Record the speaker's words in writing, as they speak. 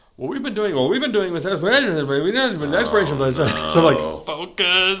What we've been doing with us, we don't have an expiration place. So I'm like,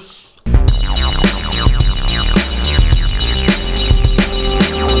 focus.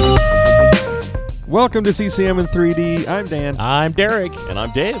 welcome to CCM in 3D. I'm Dan. I'm Derek. And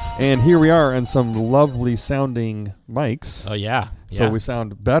I'm Dave. And here we are on some lovely sounding mics. Oh, yeah. So we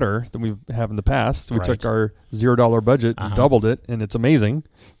sound better than we have in the past. We Right. took our $0 budget and doubled it, and it's amazing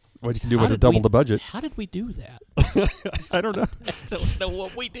what you can do with double the budget. How did we do that? I don't know. I don't know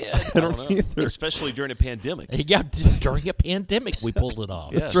what we did. I don't know. Either. Especially during a pandemic. Yeah, during a pandemic, we pulled it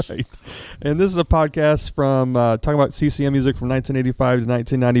off. Yes. That's right. And this is a podcast from talking about CCM music from 1985 to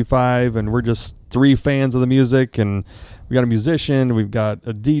 1995, and we're just three fans of the music, and we got a musician, we've got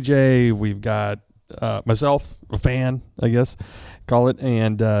a DJ, we've got myself, a fan, I guess, call it,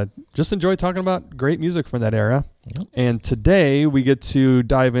 and just enjoy talking about great music from that era. Yep. And today we get to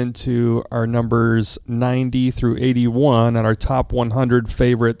dive into our numbers 90 through 81 on our top 100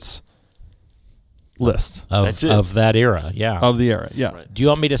 favorites list Of that era, yeah. of the era. Yeah. Right. Do you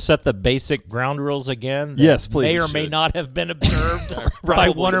want me to set the basic ground rules again? That Yes, please. May or may Should. not have been observed by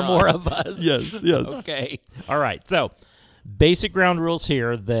Probably one or not. more of us. Yes. Okay. All right. So, basic ground rules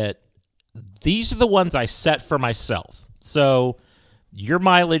here that these are the ones I set for myself. So, your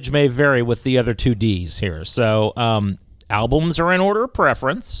mileage may vary with the other two Ds here. So, albums are in order of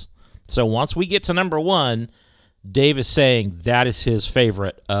preference. So, once we get to number one, Dave is saying that is his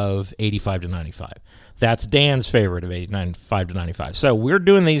favorite of 85 to 95. That's Dan's favorite of 85 to 95. So, we're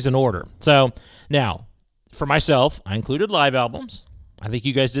doing these in order. So, now, for myself, I included live albums. I think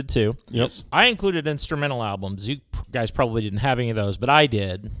you guys did too. Yes. I included instrumental albums. You guys probably didn't have any of those, but I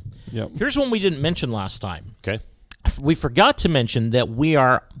did. Yep. Here's one we didn't mention last time. Okay. We forgot to mention that we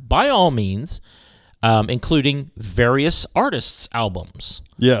are, by all means, including various artists' albums.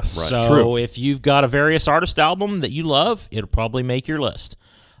 Yes. So True. if you've got a various artist album that you love, it'll probably make your list.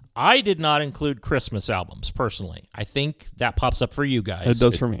 I did not include Christmas albums, personally. I think that pops up for you guys. It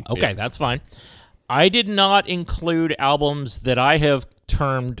does for me. Okay, Yeah. that's fine. I did not include albums that I have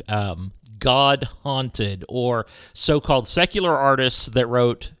termed God-haunted or so-called secular artists that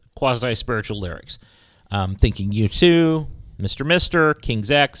wrote quasi-spiritual lyrics. Thinking U2, Mr. Mister,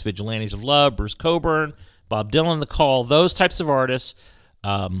 King's X, Vigilantes of Love, Bruce Cockburn, Bob Dylan, The Call, those types of artists.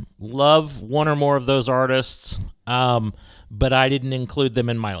 Love one or more of those artists, but I didn't include them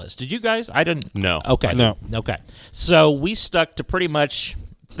in my list. Did you guys? I didn't. No. Okay. No. Okay. So we stuck to pretty much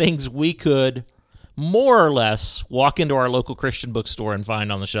things we could more or less walk into our local Christian bookstore and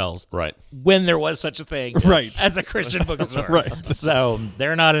find on the shelves. Right. When there was such a thing Right. as a Christian bookstore. Right. So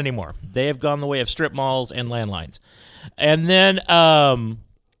they're not anymore. They have gone the way of strip malls and landlines. And then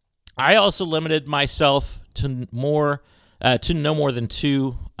I also limited myself to no more than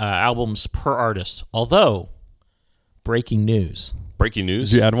two albums per artist. Although, breaking news, Breaking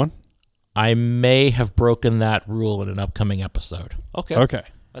news. Did you add one? I may have broken that rule in an upcoming episode. Okay. Okay.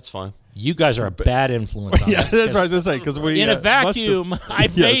 That's fine. You guys are a bad influence on Yeah, that, that's what I was 'cause going to say. Because we in a must have- vacuum, I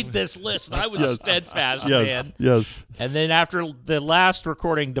Yes. made this list, and I was Yes. steadfast, Yes. man. Yes. And then after the last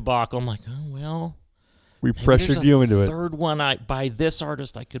recording debacle, I'm like, oh, well, We maybe pressured there's a you into it. third one by this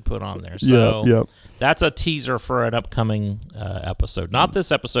artist I could put on there. So Yeah. that's a teaser for an upcoming episode. Not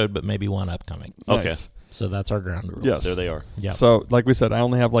this episode, but maybe one upcoming. Okay. Nice. So that's our ground rules. Yes. There they are. Yeah. So, like we said, I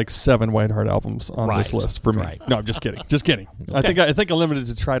only have like 7 White Heart albums on this Right. list for me. Right. No, I'm just kidding. Just kidding. I Okay. think I limit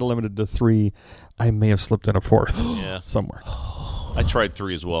it to 3. I may have slipped in a 4th Yeah. somewhere. I tried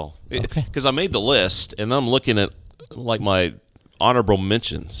 3 as well. Okay. Because I made the list, and I'm looking at like my honorable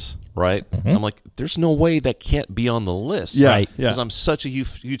mentions, right? And I'm like, there's no way that can't be on the list. Yeah. Right. Yeah. Because I'm such a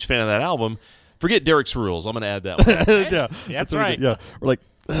huge fan of that album. Forget Derek's rules. I'm going to add that one. Yeah. That's what we right. did. Yeah. We're like,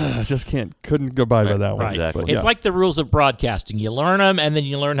 couldn't go by that one. Right. Exactly. But It's yeah. like the rules of broadcasting. You learn them, and then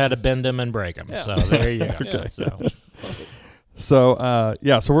you learn how to bend them and break them. Yeah. So there you go. Okay. So,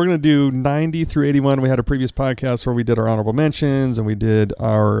 So we're going to do 90 through 81. We had a previous podcast where we did our honorable mentions and we did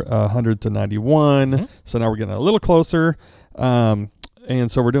our 100 to 91. Mm-hmm. So now we're getting a little closer. And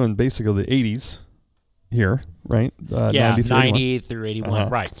so we're doing basically the 80s here, right? 90 through 81. 90 through 81. Uh-huh.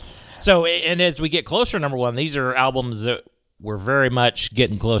 Right. So, and as we get closer to number one, these are albums that we're very much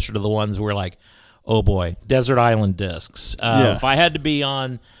getting closer to the ones we're like, oh boy, Desert Island discs. Yeah. If I had to be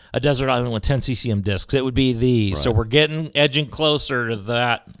on a Desert Island with 10 CCM discs, it would be these. So we're edging closer to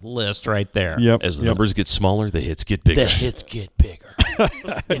that list right there. Yep. As the numbers get smaller, the hits get bigger. The hits get bigger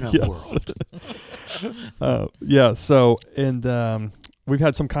in a world. Yeah. So, and we've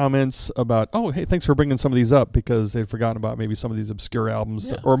had some comments about, oh, hey, thanks for bringing some of these up because they'd forgotten about maybe some of these obscure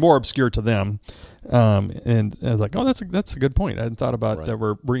albums or more obscure to them. And I was like, oh, that's a good point. I hadn't thought about that.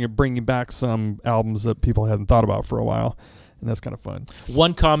 We're bringing back some albums that people hadn't thought about for a while. and that's kind of fun.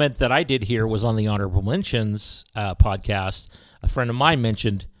 One comment that I did hear was on the Honorable Mentions podcast. A friend of mine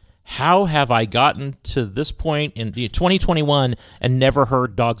mentioned, how have I gotten to this point in 2021 and never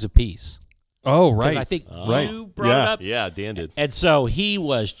heard Dogs of Peace? Oh, 'Cause right. I think Right. you brought Yeah. it up. Yeah, Dan did. And so he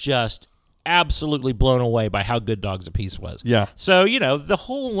was just absolutely blown away by how good Dogs of Peace was. Yeah. So, the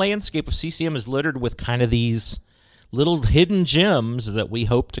whole landscape of CCM is littered with kind of these little hidden gems that we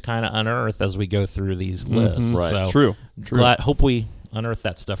hope to kind of unearth as we go through these lists. Right. So True. hope we unearth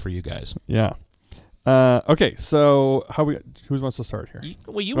that stuff for you guys. Yeah. Okay, so who wants to start here? You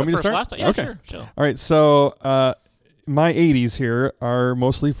Want went me to first start? last time. Yeah, Okay. sure. All right, so my 80s here are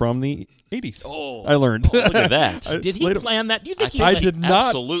mostly from the 80s. Oh, I learned. look at that. Did he later- plan that? Do you think I did not.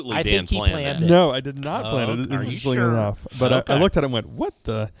 Absolutely, I Dan think he planned planned that. it. No, I did not plan it. Are you Interestingly sure? enough, but Okay. I looked at it and went, "What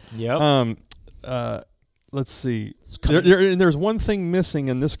the?" Yep. Let's see. coming- And there's one thing missing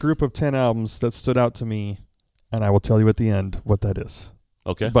in this group of 10 albums that stood out to me, and I will tell you at the end what that is.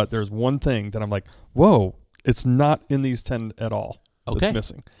 Okay. But there's one thing that I'm like, "Whoa, it's not in these 10 at all." Okay. That's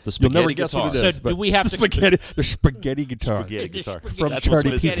missing. The You'll never spaghetti guess guitar. what it So is. do but we have the to- spaghetti guitar Spaghetti guitar. from That's what's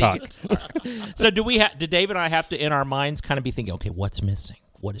Charlie missing. Peacock? So do Dave and I have to, in our minds, kind of be thinking, okay, what's missing?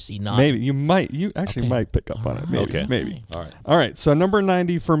 What is he not? Maybe you actually Okay. might pick up on it. Maybe, Okay. maybe. All right. All right. So number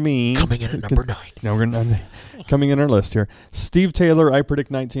 90 for me. Coming in at number 90. No, we're not coming in our list here. Steve Taylor, I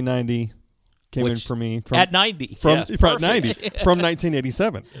predict 1990, came in Which- for me At 90. from Yes, from perfect. 90 from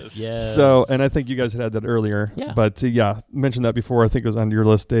 1987. Yes. So, and I think you guys had that earlier. Yeah. But mentioned that before. I think it was on your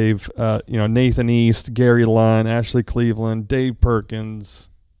list, Dave. Nathan East, Gary Lunn, Ashley Cleveland, Dave Perkins,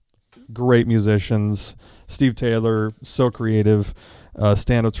 great musicians. Steve Taylor, so creative.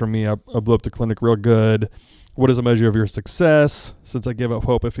 Stand-ups from me. I blew up the clinic real good. What is a measure of your success? Since I give up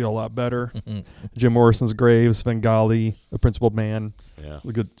hope, I feel a lot better. Jim Morrison's Grave, Svengali, A Principled Man. Yeah.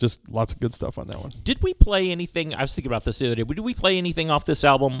 Good, just lots of good stuff on that one. Did we play anything? I was thinking about this the other day. Did we play anything off this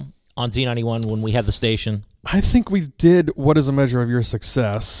album on Z91 when we had the station? I think we did What is a Measure of Your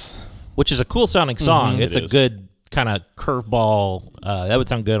Success. Which is a cool sounding song. It's It a is. good kind of curveball. That would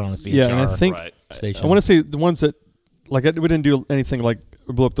sound good on a CHR Yeah, and I think Right. station. I want to say the ones that we didn't do anything like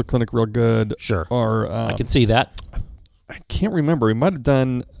Blew Up the Clinic real good. Sure. Or I can see that. I can't remember. We might have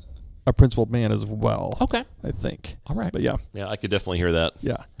done A Principled Man as well. Okay. I think. All right. But yeah, Yeah, I could definitely hear that.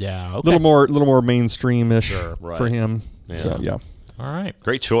 yeah, Yeah. a Okay. little more mainstream-ish Sure, right. for him. Yeah. So yeah, All right.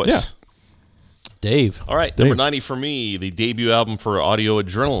 Great choice. Yeah. Dave. All right, Dave. number 90 for me, the debut album for Audio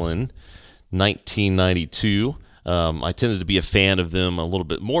Adrenaline, 1992. I tended to be a fan of them, a little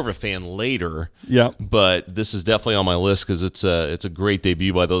bit more of a fan later, yeah. but this is definitely on my list because it's a great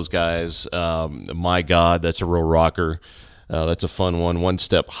debut by those guys. My God, that's a real rocker. That's a fun one. One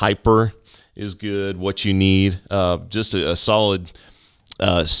Step Hyper is good. What You Need, just a solid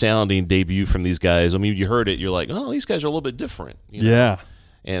sounding debut from these guys. I mean, you heard it, you're like, oh, these guys are a little bit different. you know? Yeah.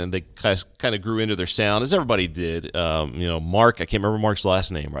 And they kind of grew into their sound, as everybody did. Mark, I can't remember Mark's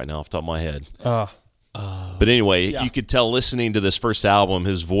last name right now off the top of my head. But anyway, you could tell listening to this first album,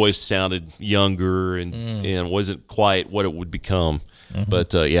 his voice sounded younger and wasn't quite what it would become.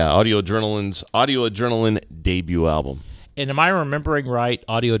 But Audio Adrenaline debut album. And am I remembering right?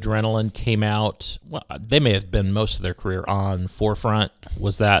 Audio Adrenaline came out. Well, they may have been most of their career on Forefront.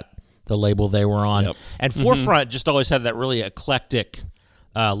 Was that the label they were on? Yep. And Forefront just always had that really eclectic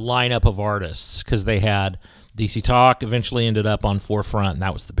lineup of artists because they had DC Talk eventually ended up on Forefront, and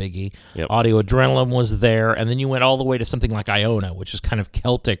that was the biggie. Yep. Audio Adrenaline was there, and then you went all the way to something like Iona, which is kind of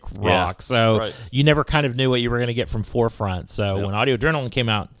Celtic rock. So right. you never kind of knew what you were going to get from Forefront. So when Audio Adrenaline came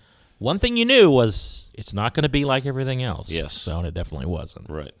out, one thing you knew was it's not going to be like everything else. Yes. So and it definitely wasn't.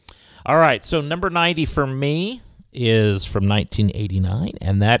 Right. All right. So number 90 for me is from 1989,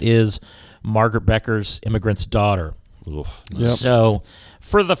 and that is Margaret Becker's Immigrant's Daughter. Oof. Yep. So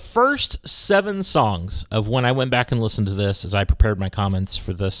for the first 7 songs of when I went back and listened to this as I prepared my comments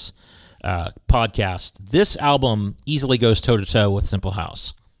for this podcast, this album easily goes toe-to-toe with Simple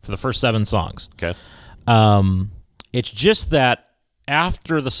House for the first 7 songs. Okay. It's just that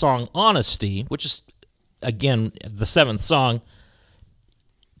after the song Honesty, which is, again, the 7th song,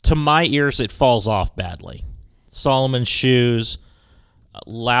 to my ears, it falls off badly. Solomon's Shoes,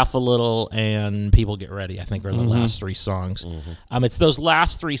 Laugh a Little, and People Get Ready, I think, are the last 3 songs. It's those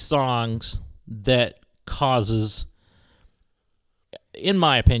last 3 songs that causes, in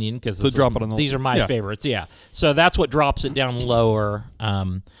my opinion, because these are my favorites, so that's what drops it down lower.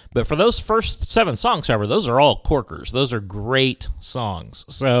 But for those first 7 songs, however, those are all corkers. Those are great songs.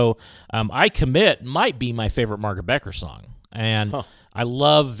 So I Commit might be my favorite Margaret Becker song. And I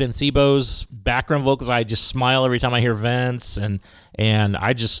love Vince Ebo's background vocals. I just smile every time I hear Vince, and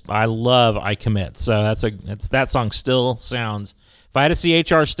I love I Commit. So that song still sounds. If I had a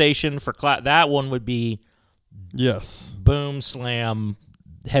CHR station for that one would be yes, boom slam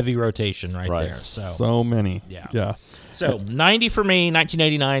heavy rotation right there. So many. Yeah. So 90 for me.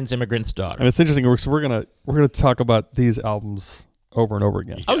 1989's Immigrant's Daughter. And it's interesting. We're gonna talk about these albums over and over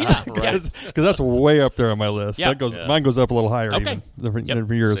again. Oh yeah, because that's way up there on my list. Yeah. Mine goes up a little higher Okay. even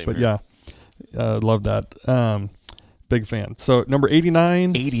different years. Same but here. love that. Big fan. So number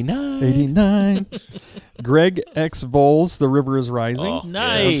 89. 89. Greg X. Voles, The River is Rising. Oh,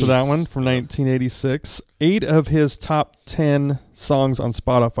 Nice. So that one from 1986. 8 of his top 10 songs on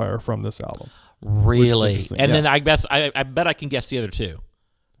Spotify are from this album. Really? interesting. And Yeah. then I bet I can guess the other two.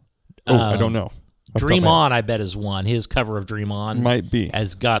 I don't know. Dream On, I bet, is one. His cover of Dream On Might be.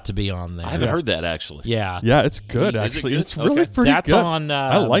 has got to be on there. I haven't heard that actually. Yeah. Yeah, it's good, Is it actually. good? It's really Okay. pretty That's good. on,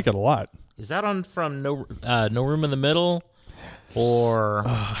 I like it a lot. Is that on from No Room in the Middle? Or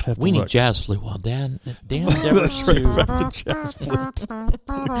I'd have to We Need look. Jazz Flute? Well, Dan endeavors That's right, to back to jazz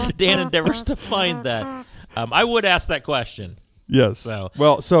flute. Dan endeavors to find that. I would ask that question. Yes. So-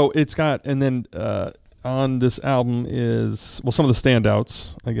 Well, so it's got, and then on this album is, some of the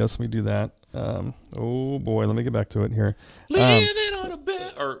standouts. I guess we do that. Oh boy, let me get back to it here. Living on a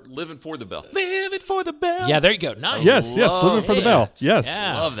bell or living for the bell. Living for the bell. Yeah, there you go. Nice. Yes, Living for the Bell. it. Yes.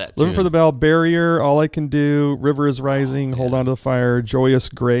 Yeah. Love that. Living tune. for the Bell, Barrier, All I Can Do, River is Rising, Hold On to the Fire, Joyous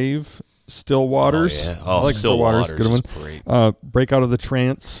Grave, Still Waters. Oh, yeah. I like Still Waters good one. is great. Break Out of the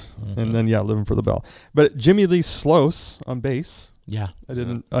Trance, and then Living for the Bell. But Jimmy Lee Sloas on bass. Yeah. I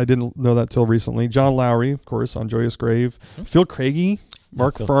didn't know that till recently. John Lowry, of course, on Joyous Grave. Phil Craigie,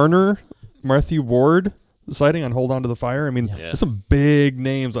 Mark Phil. Farner, Matthew Ward, citing on Hold On to the Fire. I mean, there's some big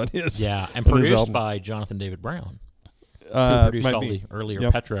names on his. Yeah, and on his produced album. by Jonathan David Brown, who Might produced all be. the earlier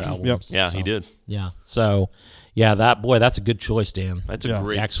Yep. Petra albums. Yep. Yeah, So, he did. Yeah. So, that's a good choice, Dan. That's a Yeah.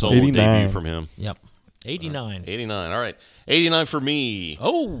 great Excellent. solo 89. debut from him. Yep. 89. 89. All right. 89 for me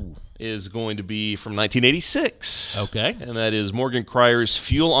Oh. is going to be from 1986. Okay. And that is Morgan Cryer's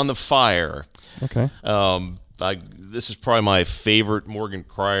Fuel on the Fire. Okay. This is probably my favorite Morgan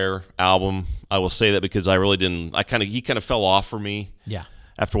Cryer album. I will say that because I really didn't. He kind of fell off for me. Yeah.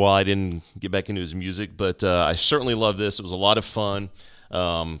 After a while, I didn't get back into his music, but I certainly love this. It was a lot of fun.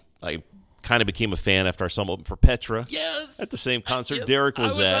 I kind of became a fan after I saw him open for Petra. Yes. At the same concert Yes, Derek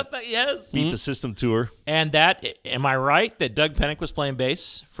was, I at. that. Yes. Beat the System tour. And am I right that Doug Pennick was playing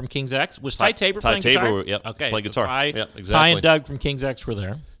bass from King's X? Was Ty Tabor Ty playing Tabor, guitar? yep, Okay. playing so guitar. Ty, Yep, Ty exactly. and Doug from King's X were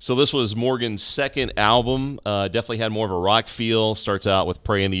there. So this was Morgan's second album. Definitely had more of a rock feel. Starts out with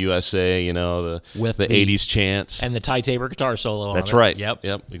 "Pray in the USA," With the the- 80s chants. And the Ty Tabor guitar solo on That's it. right. Yep.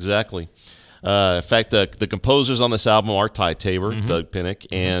 Exactly. In fact, the composers on this album are Ty Tabor, Mm-hmm. Doug Pinnick,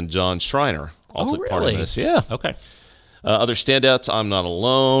 and John Schreiner. All Oh, took part really? in this. Yeah. Okay. Other standouts: "I'm Not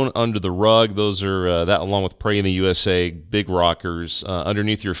Alone," "Under the Rug." Those are that, along with "Pray in the USA," big rockers.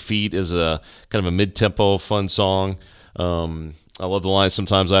 "Underneath Your Feet" is a kind of a mid-tempo, fun song. I love the line,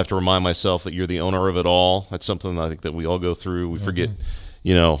 "Sometimes I have to remind myself that you're the owner of it all." That's something I think that we all go through. We forget,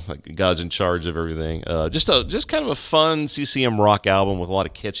 like God's in charge of everything. Just kind of a fun CCM rock album with a lot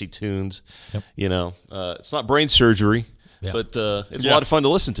of catchy tunes. Yep. It's not brain surgery, Yeah. but it's a lot of fun to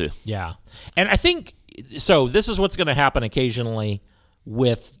listen to. Yeah. And I think so this is what's going to happen occasionally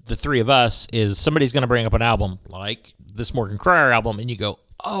with the three of us is somebody's going to bring up an album like this Morgan Cryer album and you go,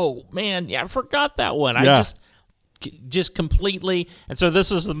 "Oh man, yeah, I forgot that one." Yeah. I just completely. And so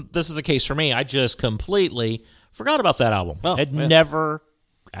this is a case for me. I just completely forgot about that album. Oh, I'd yeah. never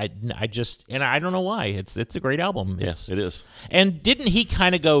I just and I don't know why. It's a great album. Yes, it is. And didn't he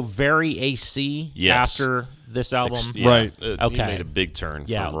kind of go very AC Yes. after this album? Yeah, Right. He Okay. made a big turn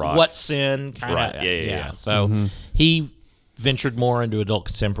Yeah, from rock. What Sin kind of Right, yeah. So he ventured more into adult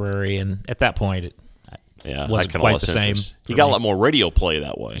contemporary, and at that point, it Yeah, wasn't I kinda quite lost the same. interest. He for got me. a lot more radio play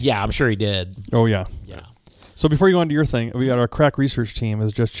that way. Yeah, I'm sure he did. Oh yeah. Yeah. So before you go on to your thing, we got our crack research team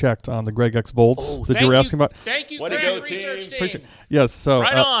has just checked on the Greg X Volts that you were asking about. Thank you, Way to Greg, go, research team. team. Yes. So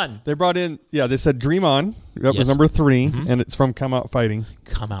Right on. They brought in. Yeah, they said "Dream On." That Yes. was number 3, and it's from "Come Out Fighting."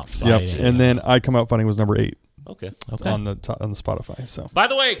 Come out Yep. fighting. And then "I Come Out Fighting" was number 8 Okay. Okay. on the Spotify. So By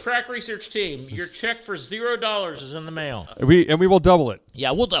the way, crack research team, your check for $0 is in the mail. we will double it.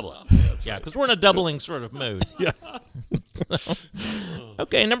 Yeah, we'll double it. Yeah, because we're in a doubling sort of mood. Yes.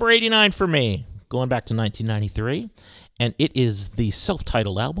 Okay, number 89 for me, going back to 1993, and it is the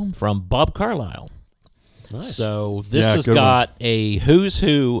self-titled album from Bob Carlyle. Nice. So this Yeah, has good got a who's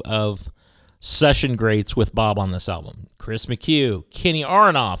who of session greats with Bob on this album. Chris McHugh, Kenny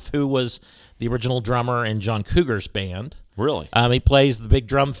Aronoff, who was the original drummer in John Cougar's band. Really? He plays the big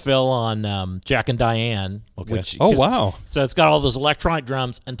drum fill on Jack and Diane. Okay. Wow. So it's got all those electronic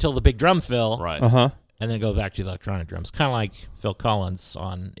drums until the big drum fill. Right. And then go back to the electronic drums. Kind of like Phil Collins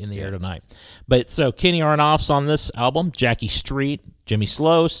on In the Air Tonight. But so Kenny Aronoff's on this album, Jackie Street, Jimmy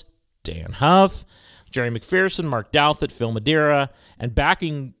Sloas, Dan Huff, Jerry McPherson, Mark Douthit, Phil Madeira, and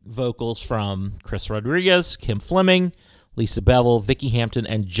backing vocals from Chris Rodriguez, Kim Fleming, Lisa Bevel, Vicki Hampton,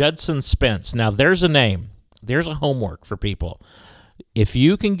 and Judson Spence. Now, there's a name. There's a homework for people. If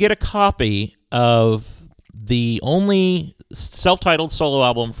you can get a copy of the only self-titled solo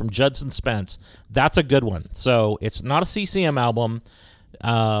album from Judson Spence, that's a good one. So it's not a CCM album,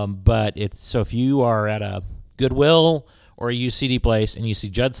 but it's so if you are at a Goodwill or a UCD place and you see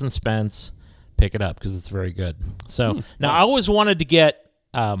Judson Spence, pick it up because it's very good. So now I always wanted to get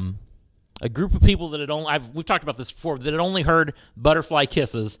a group of people that had only we've talked about this before that had only heard Butterfly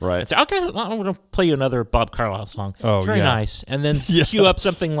Kisses, right? And say, okay, I'm going to play you another Bob Carlisle song. Oh, it's very nice, and then cue up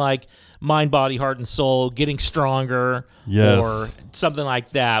something like Mind, Body, Heart, and Soul, Getting Stronger, or something like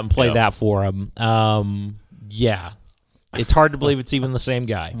that, and play that for them. It's hard to believe it's even the same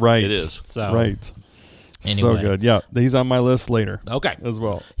guy. Right, it is. So right, anyway. So good. Yeah, he's on my list later. Okay, as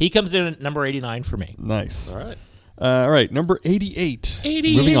well. He comes in at number 89 for me. Nice. All right, number 88.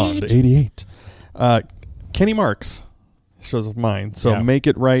 Moving on to 88. Kenny Marks shows up mine. So Make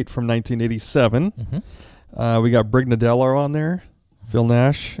It Right from 1987. We got Brig Nadella on there, Phil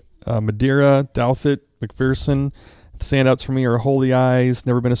Nash, Madeira, Douthit, McPherson. The standouts for me are Holy Eyes,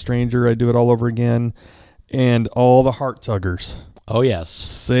 Never Been a Stranger, I Do It All Over Again, and all the Heart Tuggers. Oh, yes.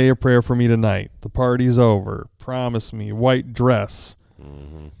 Say a Prayer for Me Tonight, The Party's Over, Promise Me, White Dress.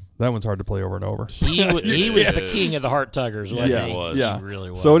 That one's hard to play over and over. He was the king of the Heart Tuggers, wasn't he? Was. Yeah. He really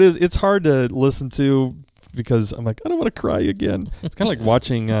was. So it's hard to listen to because I'm like, I don't want to cry again. It's kind of like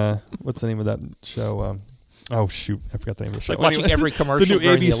watching, what's the name of that show? Oh, shoot. I forgot the name of the show. Like watching every commercial the new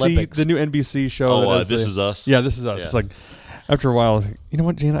during the Olympics. The new NBC show. This Is Us? Yeah, This Is Us. Yeah. It's like, after a while, I was like, you know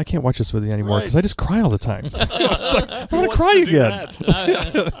what, Jan, I can't watch this with you anymore because I just cry all the time. It's like, I want to cry again.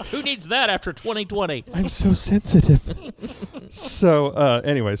 Who needs that after 2020? I'm so sensitive. So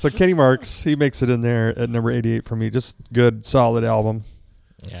anyway, so Kenny Marks, he makes it in there at number 88 for me. Just good, solid album.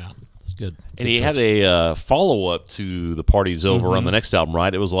 Yeah, it's good. And he had a follow-up to The Party's Over on the next album,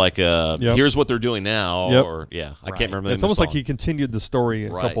 right? It was like, here's what they're doing now. Or I can't remember the name It's of almost the like he continued the story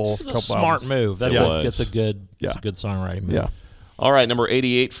in a couple It's a smart albums. move. That's a good songwriting move. Yeah. All right, number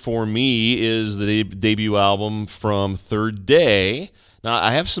 88 for me is the debut album from Third Day. Now,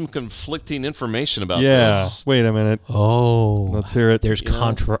 I have some conflicting information about this. Wait a minute. Oh. Let's hear it. There's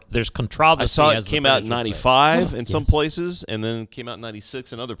controversy. I saw it came out in 95 in some places, and then came out in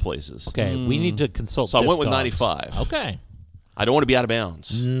 96 in other places. Okay, we need to consult So I went with Discogs. 95. Okay. I don't want to be out of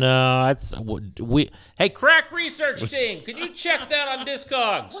bounds. No, that's Hey, Crack Research Team, can you check that on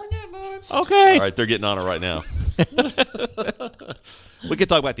Discogs? Okay. All right, they're getting on it right now. We could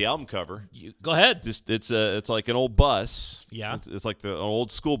talk about the album cover. Go ahead. It's like an old bus. Yeah. It's like an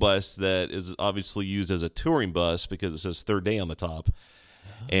old school bus that is obviously used as a touring bus because it says Third Day on the top.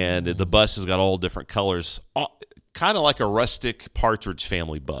 And the bus has got all different colors, kind of like a rustic Partridge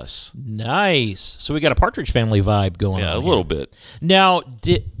Family bus. Nice. So we got a Partridge Family vibe going on. Yeah, a little bit. Now,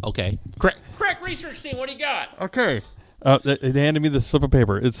 Crack Research Team, what do you got? Okay. They handed me the slip of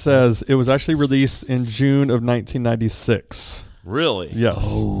paper. It says it was actually released in June of 1996. Really? Yes.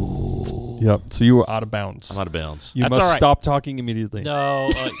 Oh. Yep. So you were out of bounds. I'm out of bounds. You That's must all right. stop talking immediately.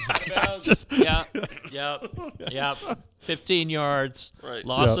 No. Yep. 15 yards. Right.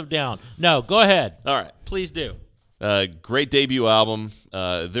 Loss of down. No, go ahead. All right. Please do. Great debut album.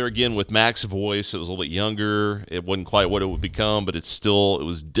 There again with Mac's voice. It was a little bit younger. It wasn't quite what it would become, but it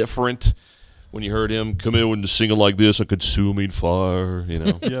was different. When you heard him come in and singing like this, a consuming fire,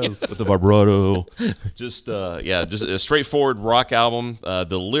 Yes. with the vibrato. Just a straightforward rock album.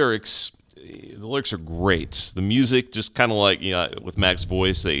 The lyrics are great. The music, just kind of like with Mac's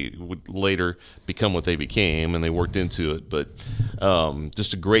voice, they would later become what they became, and they worked into it. But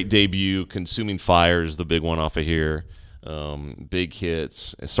just a great debut. Consuming Fire is the big one off of here. Big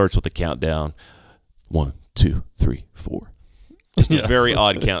hits. It starts with a countdown. 1, 2, 3, 4. Just a very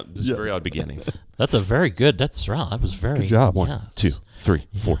odd count. Just a very odd beginning. That's a very good. That's right. That was very good job. 1, 2, 3,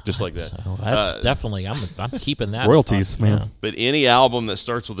 4, just like that. So that's definitely. I'm keeping that royalties, man. But any album that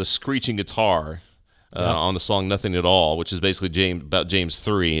starts with a screeching guitar on the song "Nothing at All," which is basically about James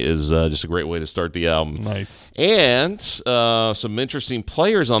 3, is just a great way to start the album. Nice. And some interesting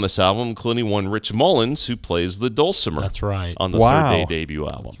players on this album, including one Rich Mullins, who plays the dulcimer. That's right. On the Third Day debut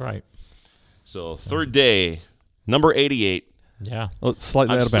album. That's right. So Third Day, number 88. Yeah. Well, it's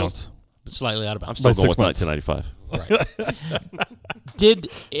slightly out of bounds. Slightly out of I'm bounds. still By going 6 with months. 1995.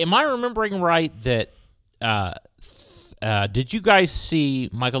 Am I remembering right that did you guys see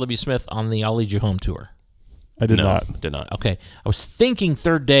Michael W. Smith on the I'll Lead You Home tour? I did No, not. did not. Okay. I was thinking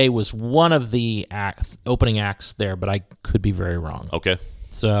Third Day was one of the opening acts there, but I could be very wrong. Okay.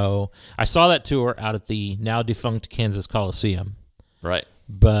 So I saw that tour out at the now defunct Kansas Coliseum, Right.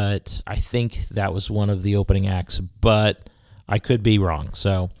 but I think that was one of the opening acts, but I could be wrong.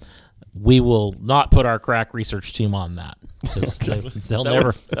 So we will not put our crack research team on that because they'll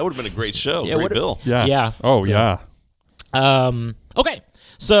never. That would have been a great show. Yeah, Great bill. Yeah. Yeah. Oh, So- yeah. Okay,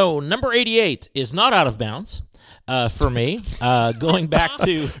 so number 88 is not out of bounds for me. Going back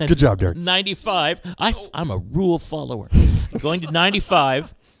to Good job, Derek. 95. I'm a rule follower. Going to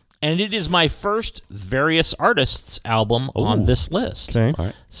 95, and it is my first Various Artists album on this list. Okay. All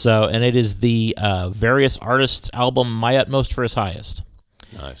right. So, and it is the Various Artists album, My Utmost for His Highest.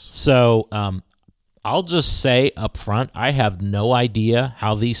 Nice. So, I'll just say up front, I have no idea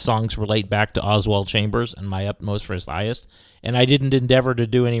how these songs relate back to Oswald Chambers and My Utmost for His Highest, and I didn't endeavor to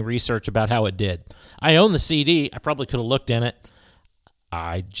do any research about how it did. I own the CD. I probably could have looked in it.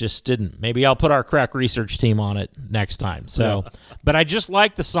 I just didn't. Maybe I'll put our crack research team on it next time. So, but I just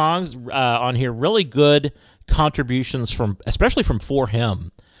like the songs on here. Really good contributions especially from For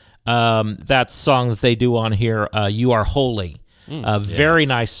Him. That song that they do on here, You Are Holy. Very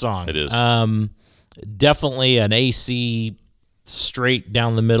nice song. It is. Definitely an AC, straight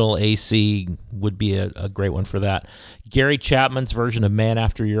down the middle AC would be a great one for that. Gary Chapman's version of Man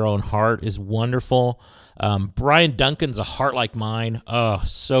After Your Own Heart is wonderful. Brian Duncan's A Heart Like Mine. Oh,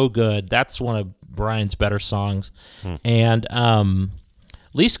 so good. That's one of Brian's better songs. And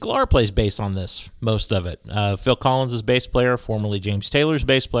Lee Sklar plays bass on this, most of it. Phil Collins is bass player, formerly James Taylor's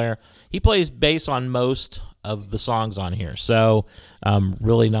bass player. He plays bass on most of the songs on here. So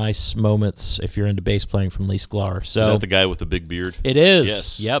really nice moments if you're into bass playing from Lee Sklar. So Is that the guy with the big beard? it is.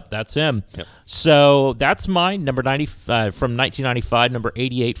 Yes. Yep, that's him. Yep. So that's mine, number 90 from 1995, number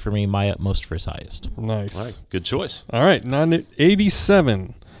 88 for me, My Utmost for His Highest. Nice. All right. Good choice. All right.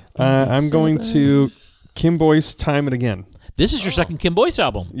 87. I'm going to Kim Boyce, Time and Again. This is your second Kim Boyce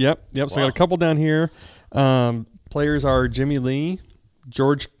album. Yep. So I got a couple down here. Players are Jimmy Lee,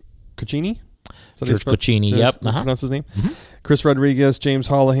 George Cochini. George Cochini, yep. Pronounce his name. Chris Rodriguez, James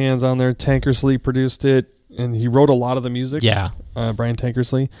Holohan's on there. Tankersley produced it, and he wrote a lot of the music. Yeah. Brian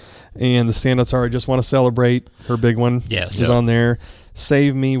Tankersley. And the standouts are I Just Want to Celebrate, her big one. Yes. Is on there.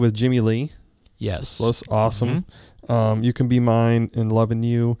 Save Me with Jimmy Lee. Yes. That's awesome. You Can Be Mine and Loving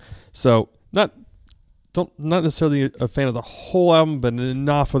You. So not necessarily a fan of the whole album, but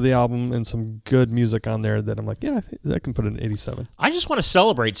enough of the album and some good music on there that I'm like, yeah, I can put it in 87. I Just Want to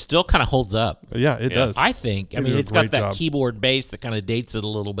Celebrate still kind of holds up. Yeah, it does. I think. I They mean, do a it's got great that job. keyboard bass that kind of dates it a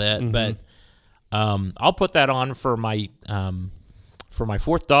little bit, but I'll put that on for my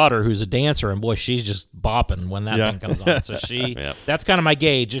fourth daughter, who's a dancer, and boy, she's just bopping when that thing comes on. So Yep. that's kind of my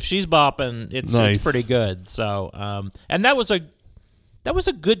gauge. If she's bopping, it's pretty good. So, and that was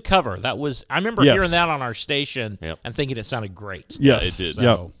a good cover. I remember Yes. hearing that on our station Yep. and thinking it sounded great. Yes, it did.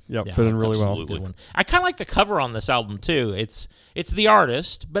 Yep, Yeah, fit in that's really well. absolutely. Good one. I kind of like the cover on this album too. It's the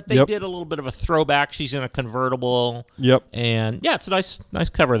artist, but they Yep. did a little bit of a throwback. She's in a convertible. Yep. And yeah, it's a nice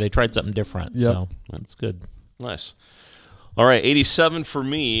cover. They tried something different. Yep. So that's good. Nice. All right, 87 for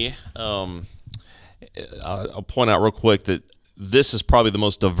me. I'll point out real quick that this is probably the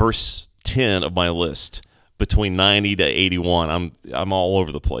most diverse 10 of my list. Between 90 to 81, I'm all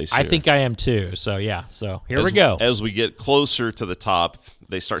over the place here. I think I am too. So yeah. So here we go. As we get closer to the top,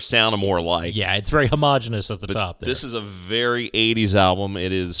 they start sounding more alike. Yeah, it's very homogenous at the top there. This is a very 80s album.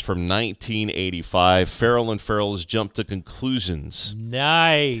 It is from 1985. Farrell and Farrell's Jump to Conclusions.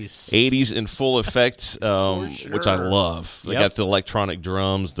 Nice. 80s in full effect, sure. which I love. They Yep. got the electronic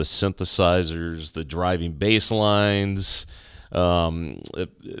drums, the synthesizers, the driving bass lines.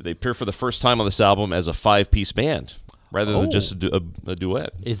 They appear for the first time on this album as a 5-piece band rather than just a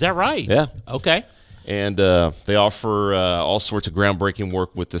duet. Is that right? Yeah. Okay. And they offer all sorts of groundbreaking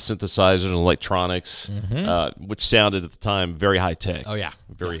work with the synthesizers and electronics, which sounded at the time very high tech. Oh yeah.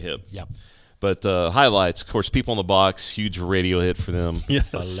 Very hip. Yep. But highlights, of course, People in the Box, huge radio hit for them. Yes.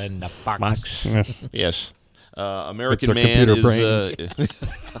 Belinda Box. Yes. Yes. American With Man their is. computer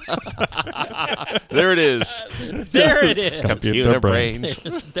There it is. There it is. Computer brains.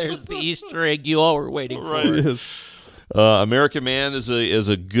 There's the Easter egg you all were waiting for. Yes. American Man is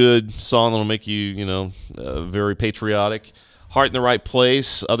a good song that'll make you very patriotic. Heart in the Right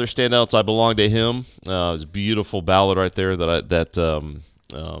Place. Other standouts, I Belong to Him. It's a beautiful ballad right there that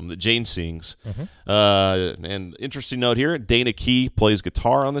that Jane sings. And interesting note here, Dana Key plays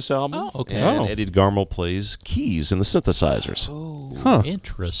guitar on this album. Oh, okay. And Eddie DeGarmo plays keys and the synthesizers.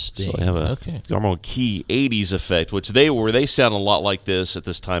 Interesting. So they have a DeGarmo Key 80s effect, which they sound a lot like this at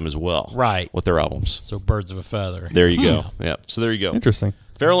this time as well. Right. With their albums. So birds of a feather. There you go. Yeah. So there you go. Interesting.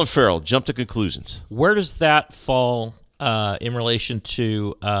 Farrell and Farrell, jump to conclusions. Where does that fall in relation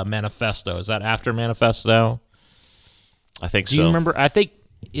to Manifesto? Is that after Manifesto? I think Do so. you remember? I think,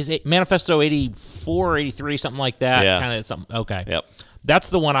 is it Manifesto 84 or 83, something like that? Yeah. Kind of something. Okay. Yep. That's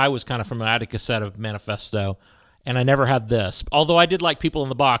the one I was kind of from. I had a cassette of Manifesto, and I never had this. Although I did like People in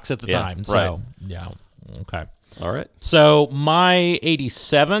the Box at the time. So, right. yeah. Okay. All right. So my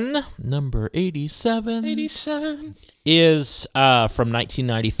 87, number 87. 87. Is from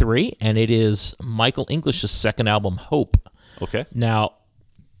 1993, and it is Michael English's second album, Hope. Okay. Now,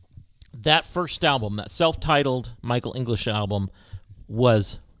 that first album, that self-titled Michael English album,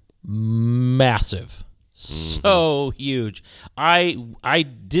 was massive. So huge. I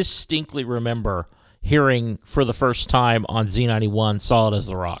distinctly remember hearing for the first time on Z91 Solid as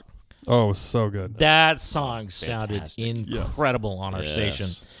the Rock. Oh, so good. That song sounded Fantastic. incredible on our Yes.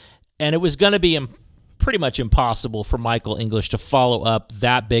 station. And it was going to be pretty much impossible for Michael English to follow up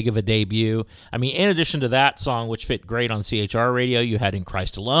that big of a debut. I mean, in addition to that song, which fit great on CHR radio, you had In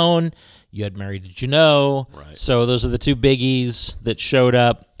Christ Alone, you had Mary Did You Know. Right. So those are the two biggies that showed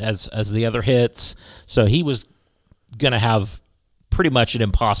up as the other hits. So he was going to have pretty much an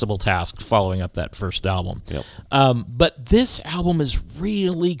impossible task following up that first album. Yep. But this album is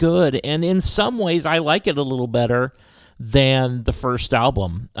really good, and in some ways I like it a little better than the first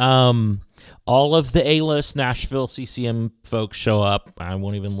album. All of the A-list Nashville CCM folks show up. I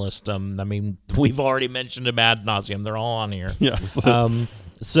won't even list them. I mean, we've already mentioned them ad nauseum. They're all on here. Yes.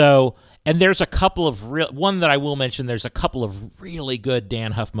 So, and there's a couple of one that I will mention. There's a couple of really good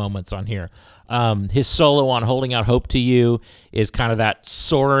Dan Huff moments on here. His solo on Holding Out Hope to You is kind of that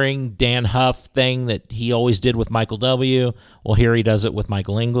soaring Dan Huff thing that he always did with Michael W. Well, here he does it with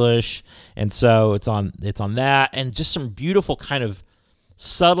Michael English. And so it's on that, and just some beautiful kind of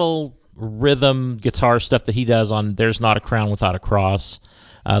subtle rhythm guitar stuff that he does on There's Not a Crown Without a Cross,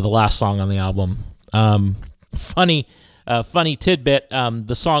 the last song on the album. Funny tidbit,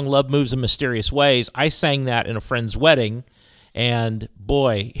 the song Love Moves in Mysterious Ways, I sang that in a friend's wedding, and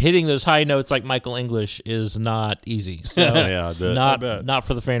boy, hitting those high notes like Michael English is not easy. So Yeah, I bet. not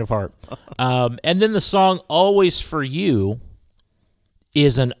for the faint of heart. And then the song Always For You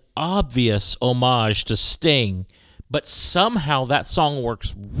is an obvious homage to Sting, but somehow that song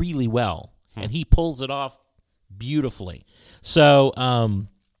works really well, and he pulls it off beautifully. So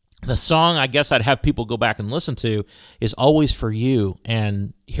the song I guess I'd have people go back and listen to is Always For You,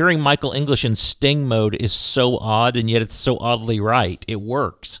 and hearing Michael English in Sting mode is so odd, and yet it's so oddly right. It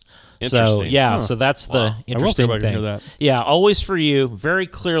works. Interesting. So, yeah, so that's the interesting I will go back thing. and hear that. Yeah, Always For You, very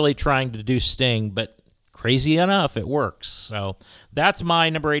clearly trying to do Sting, but crazy enough, it works. So that's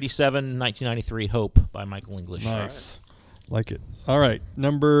my number 87, 1993, Hope by Michael English. Nice. Like it. All right.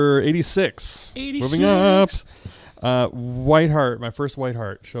 Number 86. 86. Moving up. White Heart. My first White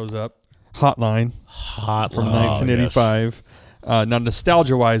Heart shows up. Hotline Hot from 1985. Now,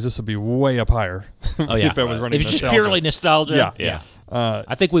 nostalgia-wise, this would be way up higher. Oh, yeah. if I was running If it's just nostalgia. purely nostalgia, Yeah.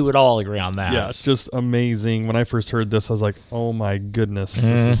 I think we would all agree on that. Yeah, it's just amazing. When I first heard this, I was like, "Oh my goodness,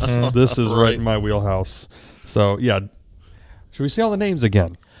 this is right in my wheelhouse." So yeah, should we say all the names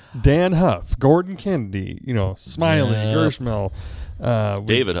again? Dan Huff, Gordon Kennedy, Smiley, Gershmel,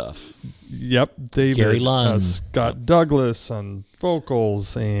 David Huff. Yep, David, Gary Lund, Scott Douglas on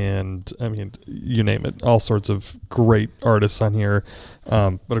vocals, and I mean, you name it, all sorts of great artists on here.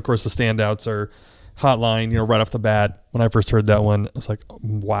 But of course, the standouts are Hotline. Right off the bat, when I first heard that one, I was like,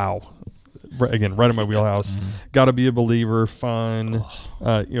 wow. Right in my wheelhouse. Gotta Be a Believer, fun.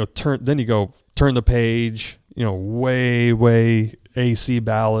 Then you go Turn the Page. Way AC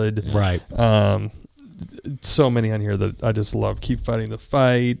ballad. Right. So many on here that I just love. Keep Fighting the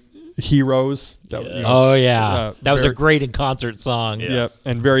Fight. Heroes. That was a great in concert song. Yeah,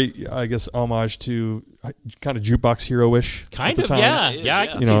 and very, I guess, homage to kind of jukebox hero-ish. Kind at the of, time. yeah. I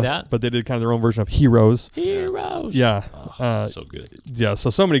can see that. But they did kind of their own version of Heroes. Heroes. Yeah. So good. Yeah,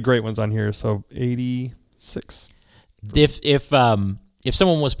 so many great ones on here. So 86. If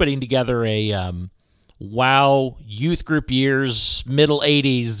someone was putting together a WoW youth group years, middle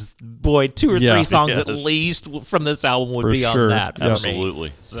 80s, boy, 2 or 3 songs at least from this album would be sure. on that. For Absolutely.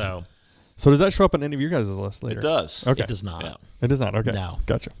 Me. So does that show up on any of your guys' list later? It does. Okay. it does not. Yeah. It does not. Okay. No.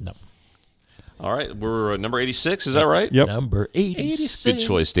 Gotcha. No. All right, we're number 86. Is that right? Yep. Number 86. Good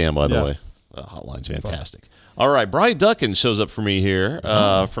choice, Dan, by the way. Hotline's fantastic. All right, Brian Duncan shows up for me here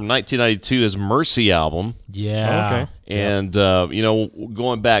from 1992, his Mercy album. Yeah. Okay. And,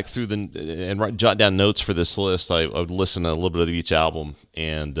 going back through and jot down notes for this list, I would listen to a little bit of each album.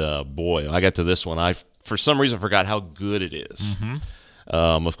 And, boy, I got to this one. I, for some reason, forgot how good it is.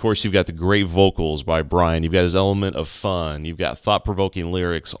 Of course, you've got the great vocals by Brian. You've got his element of fun. You've got thought-provoking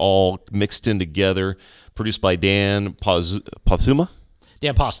lyrics all mixed in together, produced by Dan Postuma.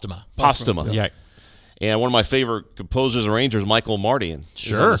 Dan Postuma. Postuma. Yeah. And one of my favorite composers and arrangers, Michael Mardian,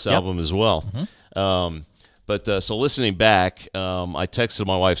 is on this album as well. So listening back, I texted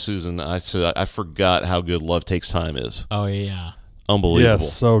my wife, Susan. I said, I forgot how good Love Takes Time is. Oh, yeah. Unbelievable.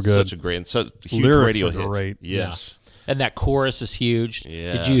 Yes, so good. Such a great, such a huge Lyrics radio are hit. great. Yes. And that chorus is huge.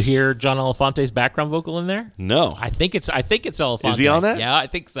 Yes. Did you hear John Elefante's background vocal in there? No. I think it's Elefante. Is he on that? Yeah, I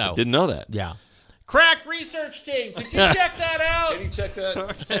think so. Didn't know that. Yeah. Crack research team. Did you check that out? Can you check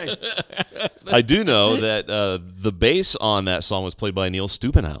that? I do know that the bass on that song was played by Neil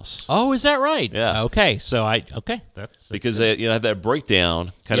Stuppenhaus. Oh, is that right? Yeah. Okay, so that's because they have that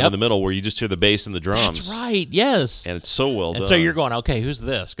breakdown kind of in the middle where you just hear the bass and the drums. That's right. Yes. And it's so well done. And so you're going, okay, who's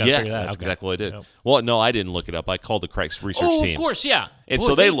this? Gotta figure that out. That's Okay. exactly what I did. Yep. Well, no, I didn't look it up. I called the Crack research team. Of course, yeah. And Boy,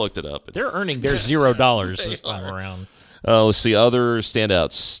 so they looked it up. They're earning their $0 this time around. Let's see. Other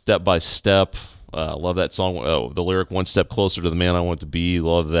standouts, Step by Step. Love that song. The lyric, One Step Closer to the Man I Want to Be.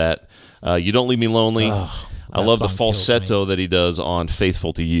 Love that. You Don't Leave Me Lonely. I love the falsetto that he does on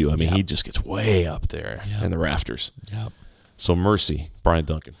Faithful to You. I mean, he just gets way up there in the rafters. Yep. So Mercy, Brian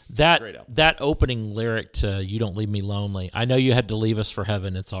Duncan. That opening lyric to You Don't Leave Me Lonely. I know you had to leave us for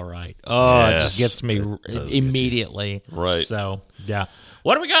heaven. It's all right. Oh, It just gets me immediately. Right. So, yeah.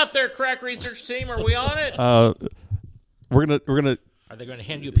 What do we got there, Crack Research Team? Are we on it? We're gonna. Are they going to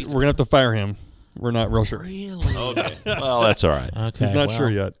hand you a piece? We're gonna have to fire him. We're not real sure. Really? Okay. Well, that's all right. Okay. He's not sure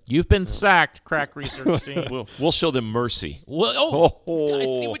yet. You've been sacked, Crack Research Team. We'll show them mercy. Well, I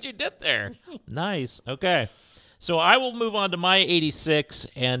see what you did there. Nice. Okay. So I will move on to my 86,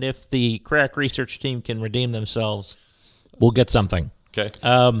 and if the Crack Research Team can redeem themselves, we'll get something. Okay.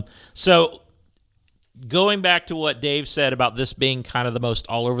 So going back to what Dave said about this being kind of the most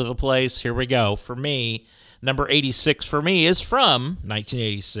all over the place, here we go. For me, number 86 for me is from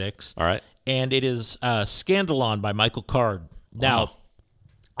 1986. All right. And it is Scandalon by Michael Card. Now,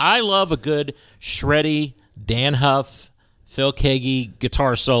 I love a good shreddy Dan Huff, Phil Keaggy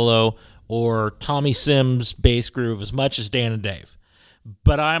guitar solo, or Tommy Sims bass groove as much as Dan and Dave.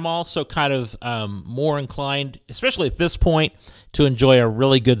 But I'm also kind of more inclined, especially at this point, to enjoy a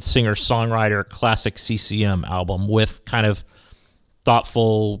really good singer-songwriter classic CCM album with kind of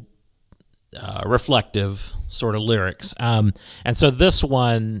thoughtful, reflective sort of lyrics. And so this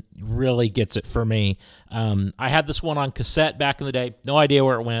one really gets it for me. I had this one on cassette back in the day. No idea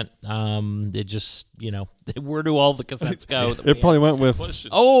where it went. It just, where do all the cassettes go? It probably went with.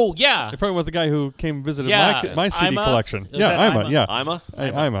 Oh, yeah. It probably went with the guy who came and visited my CD Ima? collection. Is Yeah, that Ima. Yeah, Ima?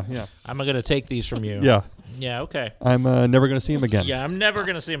 Ima. Yeah. I'm going to take these from you. Yeah. Yeah, okay. I'm never going to see him again. Yeah, I'm never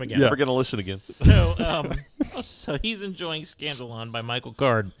going to see him again. Yeah. Never going to listen again. So he's enjoying Scandalon by Michael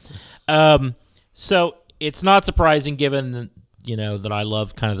Card. So it's not surprising, given that I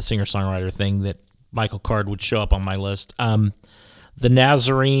love kind of the singer-songwriter thing, that Michael Card would show up on my list. The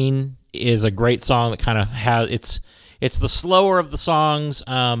Nazarene is a great song that kind of has it's the slower of the songs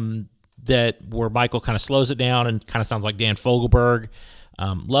that where Michael kind of slows it down and kind of sounds like Dan Fogelberg.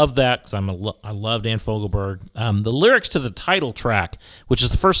 Love that because I love Dan Fogelberg. The lyrics to the title track, which is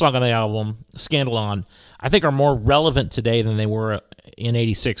the first song on the album, Scandalon, I think are more relevant today than they were in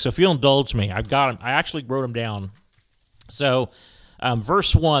 86. So if you'll indulge me, I've got them. I actually wrote them down. So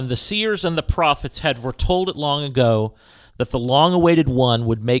verse 1, the seers and the prophets had foretold it long ago that the long-awaited one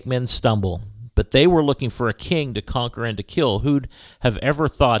would make men stumble. But they were looking for a king to conquer and to kill. Who'd have ever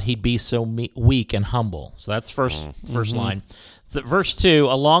thought he'd be so weak and humble? So that's first line. Verse 2,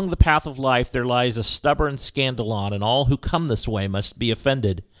 along the path of life there lies a stubborn Scandalon, and all who come this way must be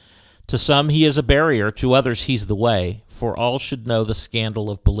offended. To some he is a barrier, to others he's the way, for all should know the scandal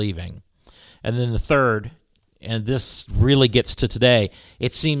of believing. And then the third, and this really gets to today,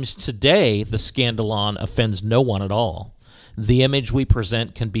 it seems today the Scandalon offends no one at all. The image we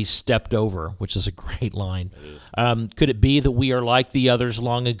present can be stepped over, which is a great line. Could it be that we are like the others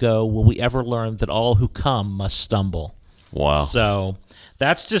long ago? Will we ever learn that all who come must stumble? Wow. So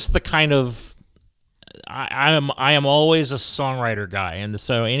that's just the kind of I am always a songwriter guy, and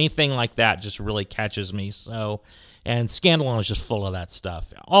so anything like that just really catches me. So, and Scandalon is just full of that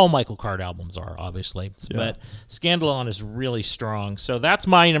stuff. All Michael Card albums are, obviously, but Scandalon is really strong. So that's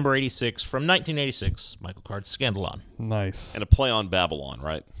my number 86 from 1986, Michael Card's Scandalon. Nice. And a play on Babylon,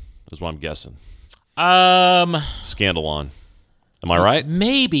 right? is what I'm guessing. Scandal on. Am I right?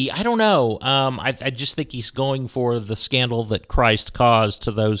 Maybe. I don't know. I just think he's going for the scandal that Christ caused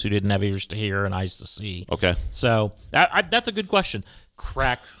to those who didn't have ears to hear and eyes to see. Okay. So that's a good question.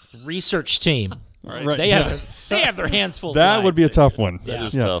 Crack research team. Right. They have their hands full. That tonight. would be a tough one. That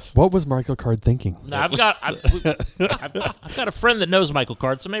is tough. What was Michael Card thinking? No, I've got a friend that knows Michael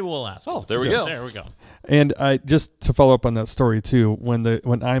Card, so maybe we'll ask. Oh, there we go. There we go. And I just to follow up on that story too, when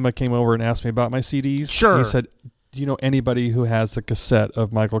Ima came over and asked me about my CDs, Sure. he said, "Do you know anybody who has the cassette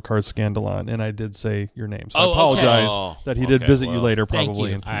of Michael Card's Scandalon?" And I did say your name, so I apologize that he did visit you later. Thank Probably,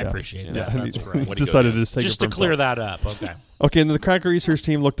 you. And, I appreciate it. Yeah, That's great. Way to go, decided dude. to just take Just it to for clear himself. that up. Okay. Okay, and the Cracker Research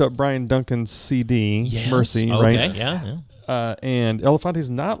team looked up Brian Duncan's CD, Yes. Mercy, Okay. right? Yeah. And Elefante's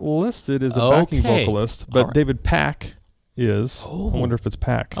not listed as a backing Okay. vocalist, All but right. David Pack is. Oh. I wonder if it's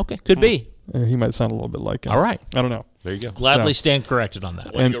Pack. Okay. Could be. He might sound a little bit like him. All right. I don't know. There you go. Gladly stand corrected on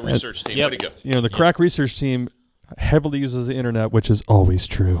that. Way And- to go, research team. Yep. Way to go. You know, the Crack Research team heavily uses the internet, which is always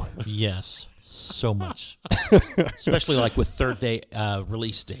true. Yes. So much. Especially like with third day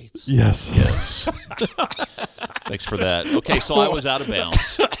release dates. Yes. Yes. Thanks for that. Okay, so I was out of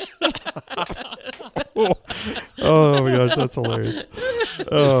bounds. Oh my gosh, that's hilarious.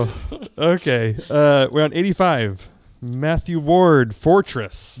 Oh, okay. We're on 85. Matthew Ward,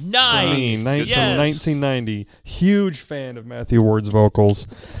 Fortress. Nice. From Yes. 1990. Huge fan of Matthew Ward's vocals.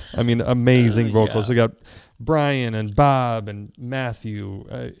 I mean, amazing vocals. yeah. We got Brian and Bob and Matthew.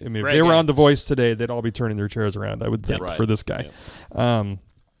 I mean, if Great they were on guys. The Voice today, they'd all be turning their chairs around, I would think, Right. for this guy. Yep.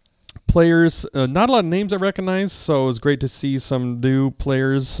 Players, not a lot of names I recognize, so it was great to see some new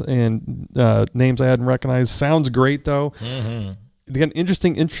players and names I hadn't recognized. Sounds great, though. Mm-hmm. They got an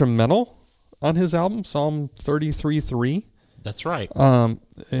interesting instrumental on his album, Psalm 33:3. That's right.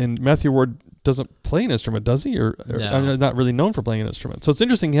 And Matthew Ward doesn't play an instrument, does he? Or No. not really known for playing an instrument. So it's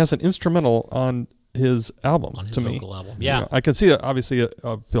interesting. He has an instrumental on his album. On his to me, vocal album. Yeah. You know, I can see that obviously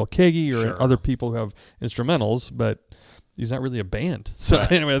of Phil Keaggy or Sure. other people who have instrumentals, but he's not really a band. So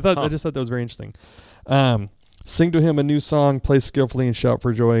Right. anyway, I just thought that was very interesting. Sing to him a new song, play skillfully and shout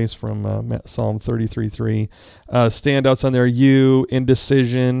for joy is from Psalm 33:3. Standouts on there: You,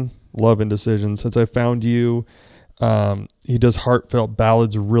 Indecision, love Indecision. Since I Found You. He does heartfelt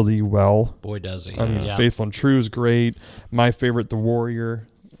ballads really well. Boy, does he. I mean, Yeah. Faithful and True is great. My favorite, The Warrior,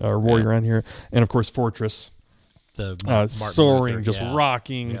 on here, and of course Fortress. The Martin Soaring, Luther, just yeah.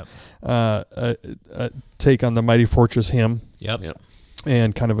 rocking. Yep. Take on the Mighty Fortress hymn, Yep.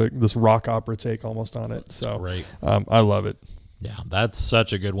 and kind of this rock opera take almost on it. So Great. I love it. Yeah, that's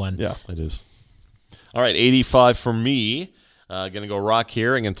such a good one. Yeah. It is. All right, 85 for me. Going to go rock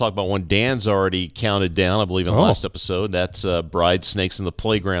here. I'm going to talk about one Dan's already counted down, I believe, in the last episode. That's Bride Snakes in the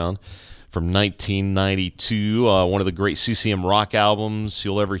Playground from 1992. One of the great CCM rock albums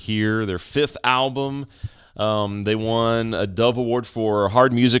you'll ever hear. Their fifth album. They won a Dove Award for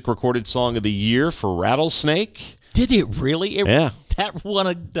Hard Music Recorded Song of the Year for Rattlesnake. Did it really? Yeah. That won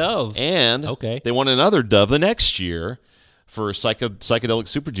a Dove. And they won another Dove the next year for Psychedelic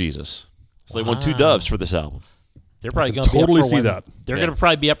Super Jesus. So they won two Doves for this album. They're probably going to totally be up for see one. that. They're Yeah. going to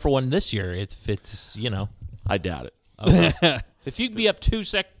probably be up for one this year. If it's I doubt it. okay. If you can be up two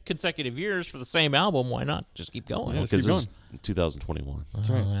consecutive years for the same album, why not just keep going? Yeah. Because keep this is 2021. That's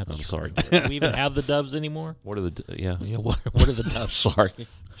right. I'm sorry. Do we even have the Doves anymore? What are the yeah? What are the Doves? Sorry.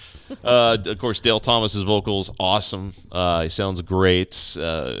 Of course, Dale Thomas's vocals, awesome. He sounds great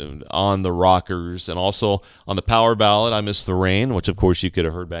on the rockers and also on the power ballad, I Miss the Rain, which, of course, you could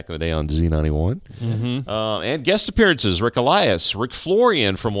have heard back in the day on Z91. Mm-hmm. And guest appearances, Rick Elias, Rick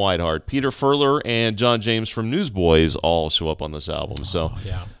Florian from Whiteheart, Peter Furler, and John James from Newsboys all show up on this album. So,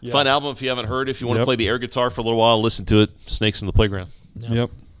 fun album if you haven't heard. If you want to play the air guitar for a little while, listen to it. Snakes in the Playground.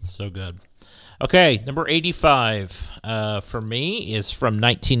 Yep. So good. Okay, number 85 for me is from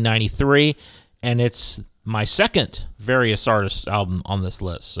 1993, and it's my second Various Artists album on this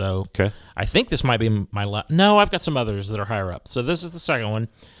list. So I think this might be my last. No, I've got some others that are higher up. So this is the second one,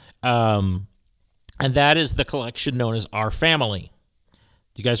 and that is the collection known as Our Family.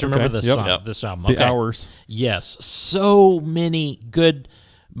 Do you guys remember this song? This album? The Hours. Yes, so many good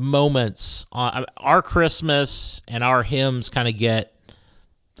moments. Our Christmas and our hymns kind of get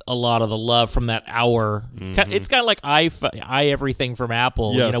a lot of the love from that hour. Mm-hmm. It's kind of like I everything from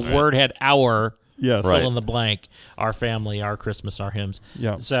Apple. Yes. Word had hour. Yes. Fill in the blank. Our family, our Christmas, our hymns.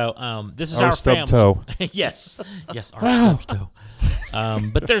 Yeah. So this is Our our stub family. toe. Yes, our stub toe.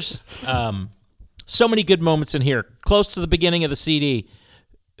 But there's so many good moments in here. Close to the beginning of the CD.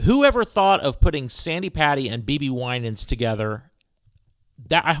 Whoever thought of putting Sandy Patty and BB Winans together?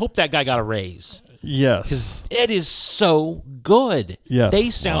 I hope that guy got a raise. Yes. It is so good. Yes. They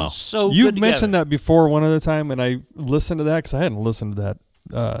sound so good You've together. mentioned that before one other time, and I listened to that because I hadn't listened to that.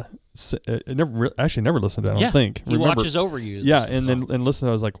 I never listened to that, I don't think. He watches over you. Yeah, and then listened to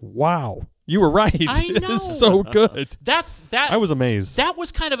it, I was like, wow, you were right. I know. It's so good. I was amazed. That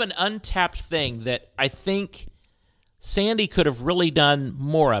was kind of an untapped thing that I think Sandy could have really done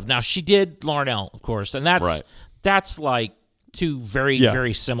more of. Now, she did Larnell, of course, and that's like two very,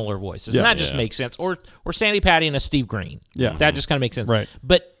 very similar voices. And that just makes sense. Or Sandy Patty and a Steve Green. Yeah. That just kind of makes sense. Right.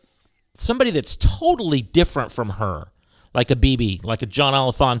 But somebody that's totally different from her, like a BB, like a John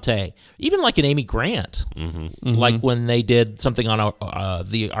Elefante, even like an Amy Grant, like when they did something on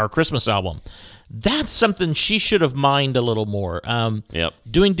our Christmas album. That's something she should have mined a little more.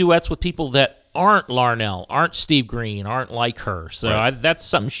 Doing duets with people that aren't Larnell, aren't Steve Green, aren't like her. So that's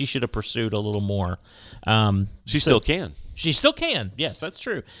something she should have pursued a little more. She still can. She still can. Yes, that's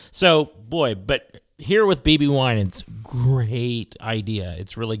true. So, boy, but here with BB Winans, great idea.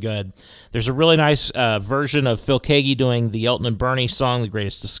 It's really good. There's a really nice version of Phil Keaggy doing the Elton and Bernie song, The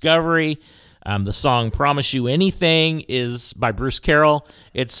Greatest Discovery. The song Promise You Anything is by Bruce Carroll.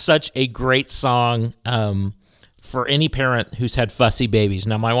 It's such a great song for any parent who's had fussy babies.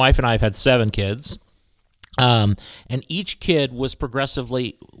 Now, my wife and I have had 7 kids. And each kid was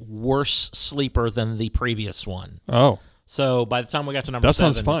progressively worse sleeper than the previous one. Oh. So by the time we got to number 7...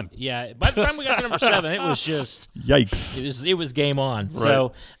 That sounds fun. Yeah, by the time we got to number 7, it was just... Yikes. It was game on. Right.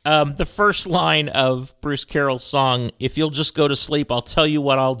 So the first line of Bruce Carroll's song, if you'll just go to sleep, I'll tell you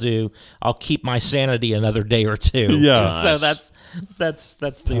what I'll do. I'll keep my sanity another day or two. Yeah. So that's the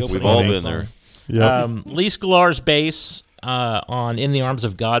opening. We've all been there. Yeah. Lee Sklar's bass on In the Arms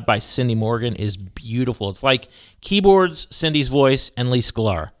of God by Cindy Morgan is beautiful. It's like keyboards, Cindy's voice, and Lee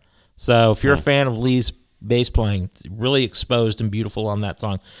Sklar. So if you're a fan of Lee's bass playing, it's really exposed and beautiful on that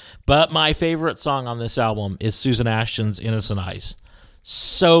song. But my favorite song on this album is Susan Ashton's Innocent Eyes.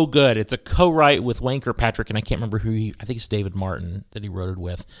 So good. It's a co-write with Wayne Kirkpatrick, and I can't remember I think it's David Martin that he wrote it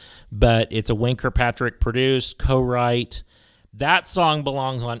with. But it's a Wayne Kirkpatrick produced co-write. That song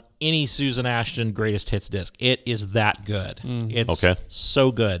belongs on any Susan Ashton greatest hits disc. It is that good. It's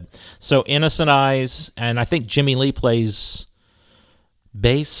so good. So Innocent Eyes, and I think Jimmy Lee plays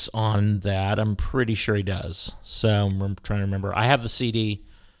bass on that. I'm pretty sure he does. So I'm trying to remember. I have the CD.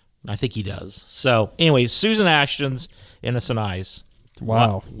 I think he does. So anyway, Susan Ashton's Innocent Eyes.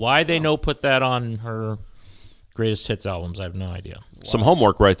 Wow. Why they put that on her greatest hits albums, I have no idea. Wow. Some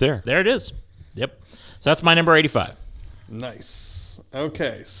homework right there. There it is. Yep. So that's my number 85. Nice.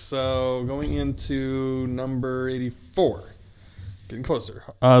 Okay, so going into number 84. Getting closer.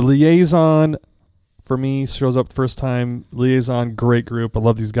 Liaison, for me, shows up the first time. Liaison, great group. I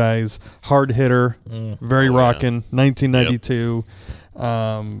love these guys. Hard hitter, very rockin', 1992. Yep.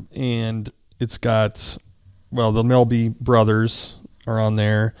 And it's got, the Melby brothers are on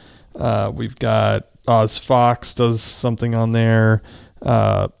there. We've got Oz Fox does something on there.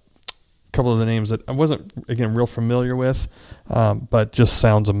 Couple of the names that I wasn't, again, real familiar with, but just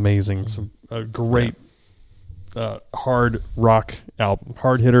sounds amazing. So a great hard rock album.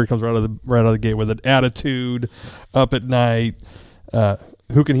 Hard hitter comes right out of the gate with an attitude. Up at Night.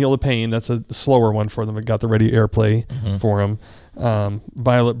 Who Can Heal the Pain? That's a slower one for them. It got the radio airplay for them.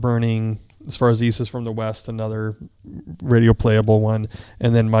 Violet Burning. As Far as the East is from the West, another radio playable one.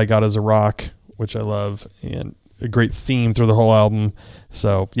 And then My God Is a Rock, which I love, and a great theme through the whole album.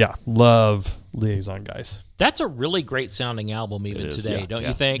 So, yeah, love Liaison, guys. That's a really great sounding album even today, don't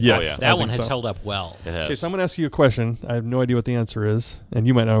you think? Yes, that one has held up well. It has. Okay, so I'm going to ask you a question. I have no idea what the answer is, and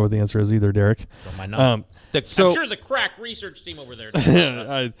you might not know what the answer is either, Derek. Might not. I'm sure the crack research team over there does.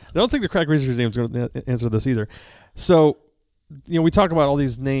 I don't think the crack research team is going to answer this either. So, we talk about all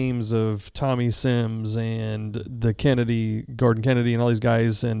these names of Tommy Sims and the Gordon Kennedy, and all these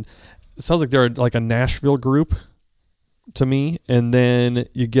guys, and it sounds like they're like a Nashville group to me. And then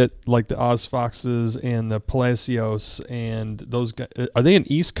you get like the Oz Foxes and the Palacios, and those guys. Are they an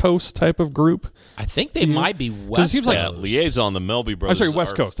East Coast type of group? I think they might be West Coast. Like Liaison, the Melby brothers. I'm sorry,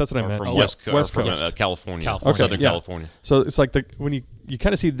 West Coast. That's what I meant. From West Coast. California. Okay, Southern California. So it's like when you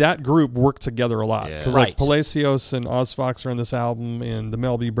kind of see that group work together a lot, because like Palacios and Oz Fox are on this album, and the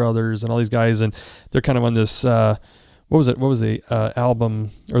Melby brothers and all these guys, and they're kind of on this. What was the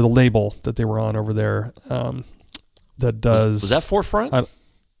album or the label that they were on over there? That does was that Forefront?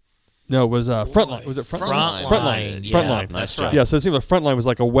 No, it was Frontline. Was it Frontline? Frontline. Frontline. That's right. Yeah, so it seemed like Frontline was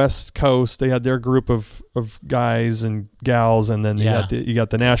like a West Coast. They had their group of guys and gals, and then you got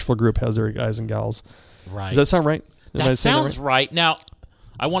the Nashville group has their guys and gals. Right. Does that sound right? That sounds right. Now,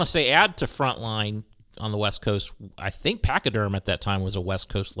 I want to say add to Frontline on the West Coast. I think Pachyderm at that time was a West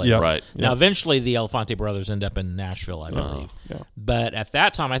Coast label. Yeah. Right. Now, eventually, the Elefante brothers end up in Nashville, I believe. Yeah. But at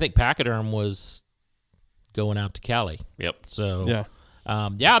that time, I think Pachyderm was going out to Cali. Yep. So Yeah.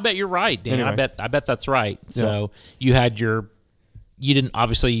 I bet you're right, Dan. Anyway. I bet that's right. So you had you didn't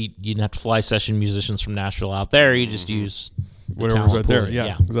have to fly session musicians from Nashville out there. You just use the Whatever was talent right there. pool.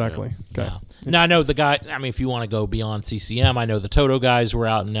 Yeah, exactly. Okay. Yeah. Now I know the guy. I mean, if you want to go beyond CCM, I know the Toto guys were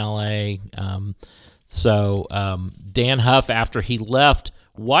out in L.A. Dan Huff, after he left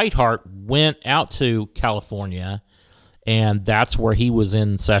Whiteheart, went out to California, and that's where he was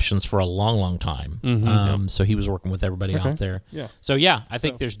in sessions for a long, long time. So he was working with everybody out there. Yeah. So I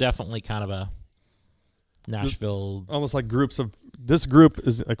think there's definitely kind of a Nashville. Almost like groups of this group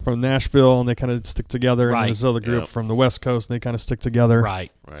is like from Nashville and they kind of stick together, and Right. there's this other group from the West Coast and they kind of stick together.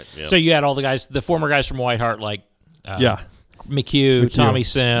 Right. Yep. So you had all the guys, the former guys from Whiteheart, like McHugh. McHugh, Tommy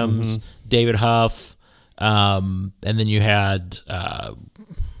Sims, David Huff, and then you had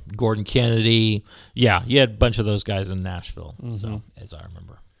Gordon Kennedy. Yeah, you had a bunch of those guys in Nashville, so as I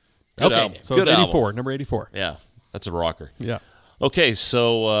remember. Good Okay. album. So Good it's 84, album. number 84. Yeah, that's a rocker. Yeah. Okay,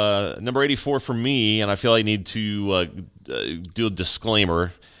 so number 84 for me, and I feel I need to do a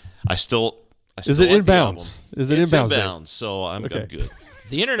disclaimer. I still Is it like the inbounds? album. Is it It's inbounds, Dave? inbounds, so I'm Okay. good.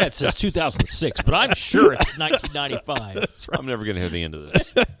 The internet says 2006, but I'm sure it's 1995. I'm never going to hear the end of this.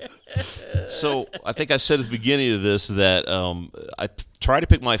 So I think I said at the beginning of this that I try to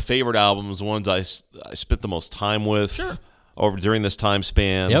pick my favorite albums, the ones I spent the most time with over during this time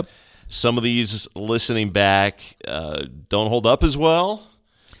span. Yep. Some of these, listening back, don't hold up as well.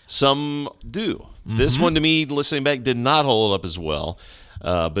 Some do. This one, to me, listening back, did not hold up as well.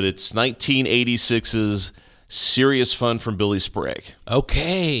 But it's 1986's Serious Fun from Billy Sprague.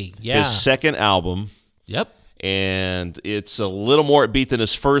 Okay, yeah. His second album. Yep. And it's a little more upbeat than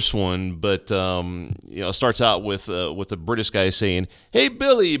his first one, but it starts out with a British guy saying, "Hey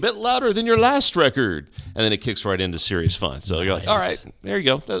Billy, a bit louder than your last record," and then it kicks right into Serious Fun. So you're like, "All right, there you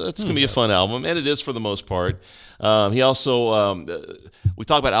go. That's gonna be a fun album," and it is for the most part. He also we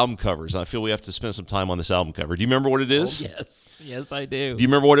talk about album covers, and I feel we have to spend some time on this album cover. Do you remember what it is? Yes, I do. Do you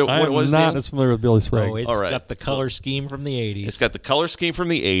remember what it I'm was? not Dan? as familiar with Billy Sprague. Oh, it's All right. got the color scheme from the 80s. It's got the color scheme from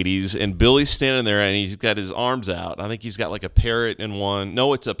the 80s, and Billy's standing there, and he's got his arms out. I think he's got like a parrot in one.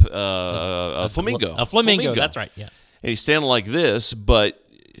 No, it's a flamingo. A flamingo, that's right, yeah. And he's standing like this, but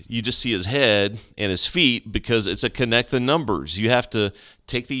you just see his head and his feet because it's a connect the numbers. You have to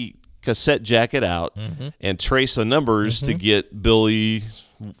take the cassette jacket out and trace the numbers to get Billy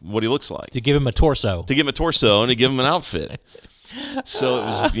what he looks like. To give him a torso. To give him a torso and to give him an outfit. So it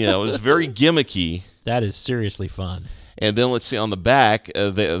was, it was very gimmicky. That is seriously fun. And then let's see on the back,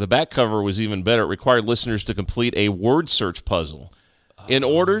 the back cover was even better. It required listeners to complete a word search puzzle in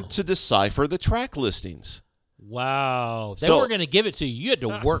order to decipher the track listings. Wow. They So- weren't going to give it to you. You had to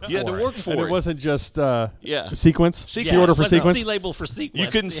work for You had to it. work for and it. it wasn't just Yeah. sequence? Sequence. The order for it wasn't sequence? C label for sequence.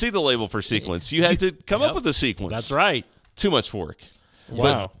 You couldn't see the label for sequence. You had to come up with a sequence. That's right. Too much work.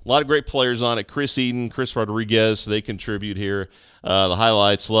 Wow. But a lot of great players on it. Chris Eden, Chris Rodriguez, they contribute here. The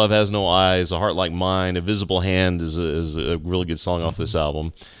highlights, Love Has No Eyes, A Heart Like Mine, Invisible Hand is a really good song off this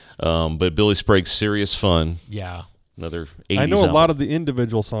album. But Billy Sprague's Serious Fun, Yeah. another 80s I know a album. lot of the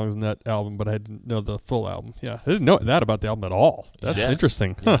individual songs in that album, but I didn't know the full album. Yeah, I didn't know that about the album at all. That's Yeah.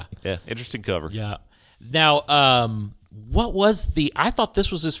 interesting. Huh. Yeah, interesting cover. Yeah. Now, what was I thought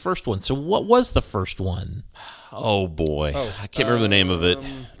this was his first one. So what was the first one? Oh, boy. I can't remember the name of it.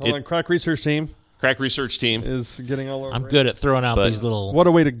 Hold on, Crack Research Team Crack Research Team. is getting all over I'm it. good at throwing out But- these little... What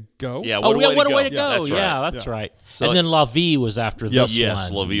a way to go. Yeah, what a way to go. That's right. Yeah, that's Yeah. right. So- and then La Vie was after this Yes,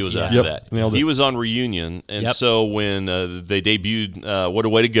 one. La Vie was Yeah. after Yep, that. nailed it. He was on Reunion, and Yep. so when they debuted What a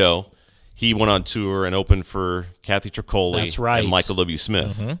Way to Go, he went on tour and opened for Kathy Tricoli That's right. and Michael W.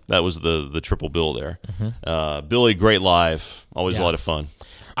 Smith. That was the triple bill there. Billy, great live. Always a Yeah. lot of fun.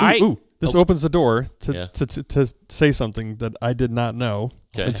 This opens the door to, Yeah. to say something that I did not know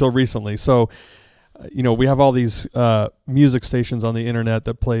Okay. until recently. So, we have all these music stations on the internet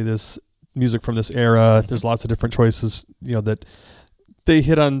that play this music from this era. There's lots of different choices, that they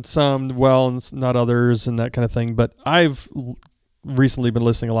hit on some well and not others and that kind of thing. But I've recently been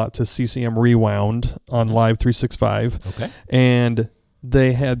listening a lot to CCM Rewound on Live 365. Okay. And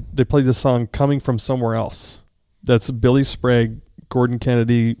they played this song Coming From Somewhere Else. That's Billy Sprague, Gordon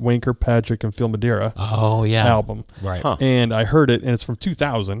Kennedy, Wayne Kirkpatrick, and Phil Madeira Oh, yeah. album. Right. Huh. And I heard it, and it's from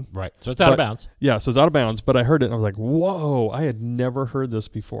 2000. Right. So it's out of But- bounds. Yeah, so it's out of bounds, but I heard it, and I was like, whoa, I had never heard this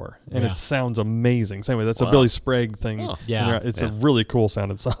before. And Yeah. it sounds amazing. Same way, that's Wow. a Billy Sprague thing. Oh, yeah. It's a really cool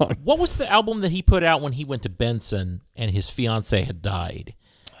sounding song. What was the album that he put out when he went to Benson and his fiance had died?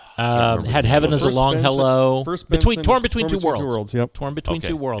 Had Heaven as a Long Hello. Torn Between Two Worlds. Yep. Torn Between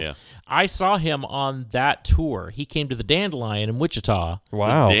Two Worlds. Yeah. I saw him on that tour. He came to the Dandelion in Wichita.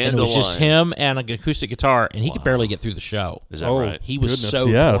 Wow. And it was just him and an acoustic guitar, and he could barely get through the show. Is that right? He was Goodness, so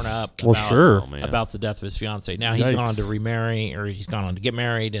yes. torn up Well, sure. about the death of his fiancée. Now he's gone on to remarry, or he's gone on to get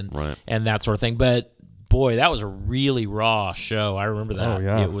married and that sort of thing. But, boy, that was a really raw show. I remember that. Oh,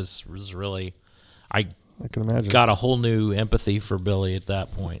 yeah. It was really... I can imagine. Got a whole new empathy for Billy at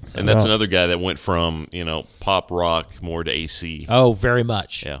that point. So. And that's another guy that went from, pop rock more to AC. Oh, very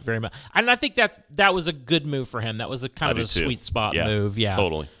much. Yeah. Very much. And I think that was a good move for him. That was a kind of a sweet spot move. Yeah.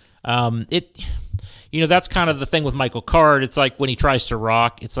 Totally. That's kind of the thing with Michael Card. It's like when he tries to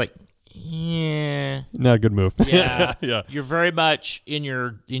rock, it's like, yeah. Not a good move. Yeah. Yeah. You're very much in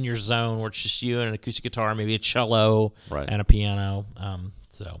your zone where it's just you and an acoustic guitar, maybe a cello and a piano.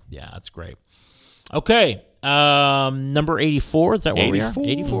 So, yeah, that's great. Okay, number 84. Is that where 84. we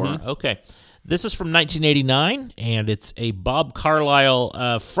are? 84. Mm-hmm. Okay. This is from 1989, and it's a Bob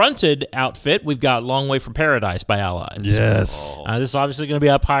Carlyle fronted outfit. We've got Long Way from Paradise by Allies. Yes. This is obviously going to be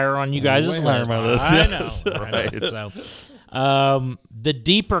up higher on you guys' list. Higher on my list. Yes. I know. So, the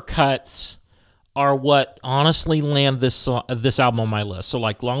deeper cuts are what honestly land this album on my list. So,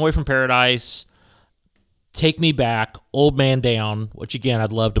 like Long Way from Paradise, Take Me Back, Old Man Down, which again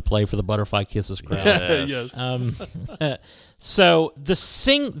I'd love to play for the Butterfly Kisses crowd. Yes. So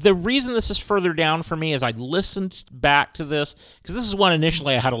the reason this is further down for me is I listened back to this because this is one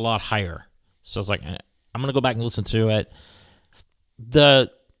initially I had a lot higher. So I was like, I'm gonna go back and listen to it.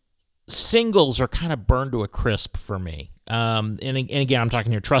 The singles are kind of burned to a crisp for me. And again, I'm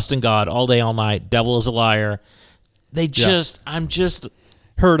talking here: Trust in God, All Day, All Night, Devil is a Liar. I'm just.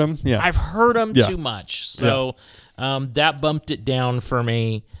 Heard them, yeah. I've heard them too much. So that bumped it down for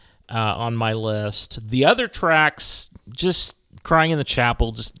me on my list. The other tracks, just Crying in the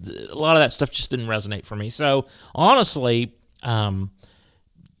Chapel, just a lot of that stuff just didn't resonate for me. So honestly, I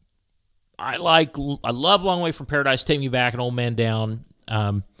love Long Way from Paradise, Take Me Back, and Old Man Down.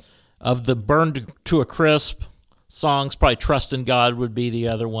 Of the Burned to a Crisp songs, probably Trust in God would be the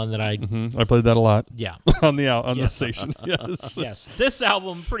other one that I played that a lot. Yeah. on the station. Yes. Yes. This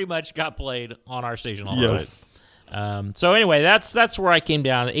album pretty much got played on our station all yes. right. So anyway, that's where I came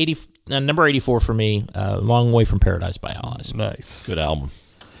down. Number 84 for me, Long Way from Paradise by Allies. Nice. Good album.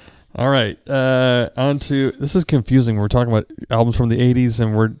 All right. On to, this is confusing. We're talking about albums from the 80s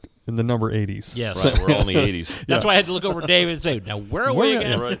and we're in the number 80s. Yes. Right, we're all in the 80s. That's why I had to look over David and say, now where are we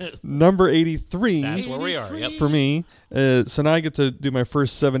again? Right. Number 83. That's where we are. Yep. For me. So now I get to do my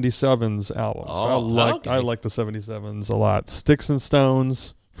first 77s album. So I like the 77s a lot. Sticks and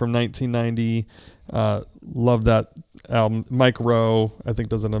Stones from 1990. Love that album. Mike Rowe, I think,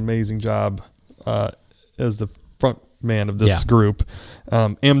 does an amazing job as the front man of this group.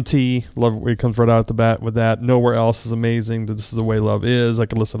 MT, love where he comes right out the bat with that. Nowhere Else is amazing. This Is the Way Love Is. I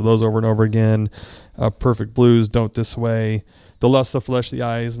could listen to those over and over again. Perfect Blues, Don't This Way. The Lust of Flesh, The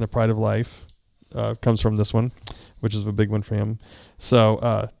Eyes, and The Pride of Life comes from this one, which is a big one for him.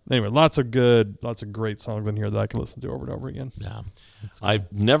 So anyway, lots of great songs in here that I can listen to over and over again. Yeah. I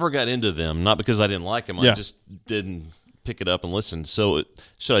never got into them, not because I didn't like them. I just didn't pick it up and listen. So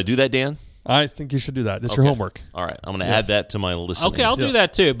should I do that, Dan? I think you should do that. It's your homework. All right. I'm going to add that to my listening. Okay, I'll do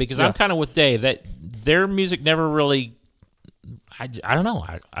that too because I'm kind of with Dave. That their music never really. I don't know.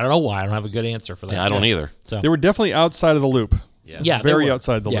 I don't know why. I don't have a good answer for that. Yeah, I don't either. So they were definitely outside of the loop. Yeah, very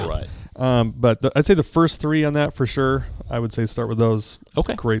outside the loop. Right. But I'd say the first three on that for sure. I would say start with those.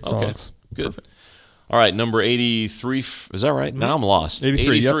 Okay. Great songs. Good. Perfect. All right, number 83. Is that right? Now I'm lost.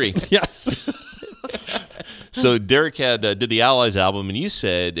 83. Yep. Yes. So Derek did the Allies album, and you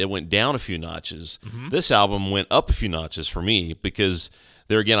said it went down a few notches. Mm-hmm. This album went up a few notches for me because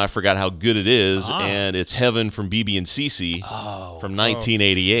there again I forgot how good it is, and it's Heaven from BB and CC from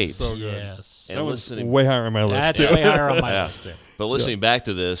 1988. So good. Yes. And that was way higher on my list. That's way higher on my list too. But listening back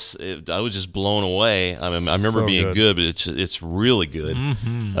to this, I was just blown away. I mean, I remember being good, but it's really good.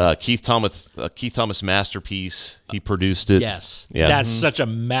 Mm-hmm. Keith Thomas masterpiece. He produced it. Yes, that's such a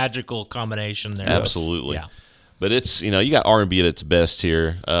magical combination there. Absolutely. Yeah. But it's, you got R&B at its best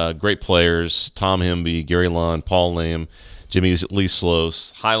here. Great players: Tom Hemby, Gary Lund, Paul Lamb, Jimmy Lee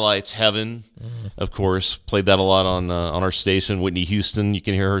Sloas. Highlights: Heaven, of course. Played that a lot on our station. Whitney Houston, you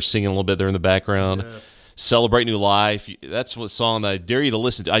can hear her singing a little bit there in the background. Yes. Celebrate New Life. That's what song that I dare you to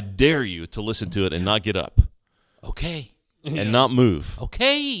listen to. I dare you to listen to it and not get up. Okay. And not move.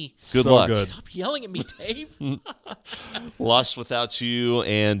 Okay. Good luck. Good. Stop yelling at me, Dave. Lost Without You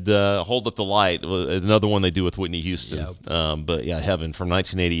and Hold Up the Light, another one they do with Whitney Houston. Yep. But yeah, Heaven from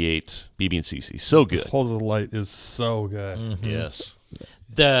 1988, BB and CC. So good. Hold Up the Light is so good. Mm-hmm. Yes.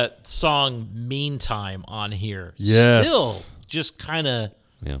 the song "Meantime" on here. Yes. Still just kind of.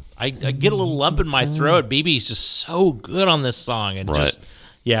 Yeah. I get a little lump in my throat. BB's just so good on this song, and Right.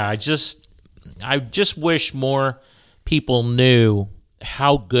 I just wish more people knew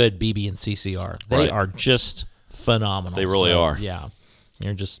how good BB and CC are. They Right. are just phenomenal. They really are. Yeah,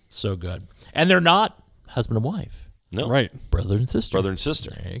 they're just so good, and they're not husband and wife, No. Right. brother and sister. Brother and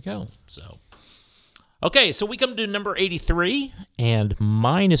sister. There you go. So, okay, so we come to number 83, and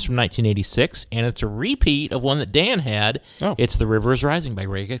mine is from 1986, and it's a repeat of one that Dan had. Oh. It's "The River Is Rising" by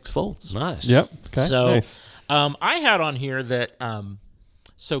Greg X. Foltz. Nice. Yep. Okay. So, nice. I had on here that,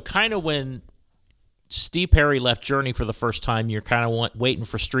 so kind of when Steve Perry left Journey for the first time, you're kind of waiting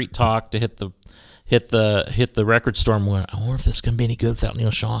for Street Talk to hit the record store. And went, I wonder if this is going to be any good without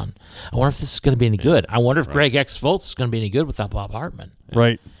Neil Sean. I wonder if this is going to be any good. I wonder if Greg X. Foltz is going to be any good without Bob Hartman.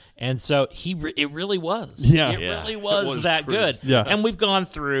 Right. And so it really was. Yeah. It Yeah. really It was was that true. good. Yeah. And we've gone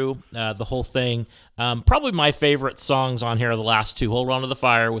through the whole thing. Probably my favorite songs on here are the last two: "Hold On to the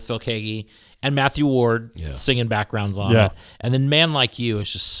Fire" with Phil Keaggy and Matthew Ward singing backgrounds on it. And then "Man Like You"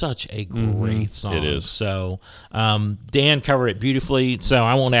 is just such a great song. It is. So Dan covered it beautifully, so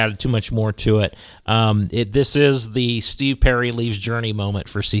I won't add too much more to it. This is the Steve Perry leaves Journey moment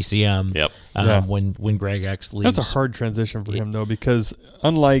for CCM. Yep. When Greg X leaves. That's a hard transition for him, though, because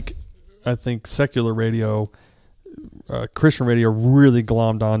unlike, I think, secular radio, Christian radio really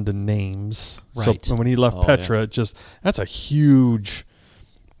glommed on to names. Right. So when he left Petra, that's a huge,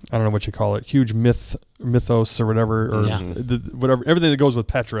 I don't know what you call it, huge mythos or whatever, or whatever, everything that goes with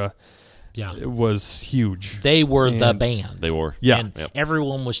Petra. Yeah. It was huge. They were the band. They were. Yeah. And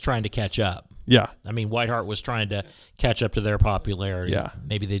everyone was trying to catch up. Yeah. I mean, Whiteheart was trying to catch up to their popularity. Yeah.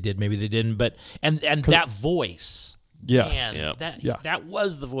 Maybe they did, maybe they didn't. But and that voice. Yes. Man, Yep. that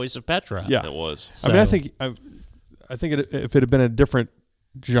was the voice of Petra. Yeah. It was. I mean, I think if it had been a different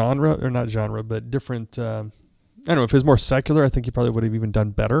genre, or not genre, but different, I don't know, if it was more secular, I think he probably would have even done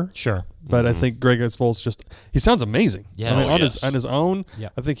better. Sure. But I think Greg X. Foltz he sounds amazing. Yeah. I mean, Oh, on his own,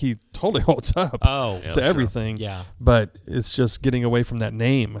 I think he totally holds up Oh, to everything. Yeah. But it's just getting away from that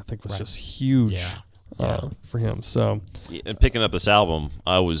name, I think, was just huge Yeah. for him. So, And picking up this album,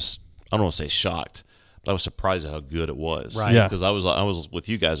 I don't want to say shocked, but I was surprised at how good it was. Right. Yeah. Because I was with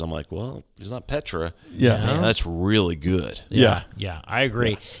you guys. I'm like, well, he's not Petra. yeah. Man, that's really good. Yeah. Yeah, I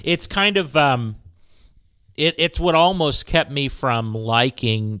agree. It's kind of it's what almost kept me from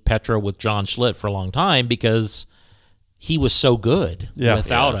liking Petra with John Schlitt for a long time, because he was so good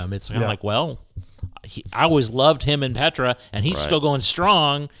without him. It's kind of like, well, I always loved him and Petra, and he's still going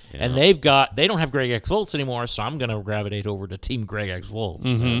strong. And they don't have Greg X. Foltz anymore, so I'm going to gravitate over to Team Greg X.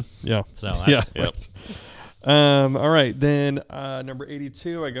 Foltz. Yeah. So that's, Yep. All right, then number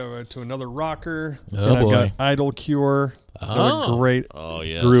 82, I go to another rocker. Oh, and I've boy. got Idol Cure, another great Oh,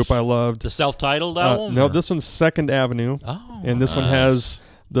 yes. group I loved. the self-titled album. No, or- this one's Second Avenue, Oh, and this one has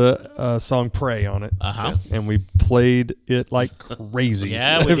the song "Pray" on it. Uh-huh. And we played it like crazy.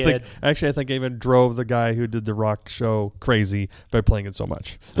 Yeah, we I think- did. Actually, I think I even drove the guy who did the rock show crazy by playing it so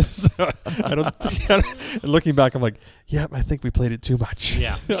much. So I don't. Looking back, I'm like, yep, I think we played it too much.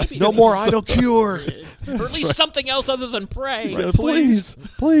 Yeah. No more Idol Cure. Or at least something else other than Pray. Yeah, please,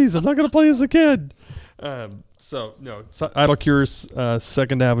 I'm not going to play as a kid. So Idol Cure's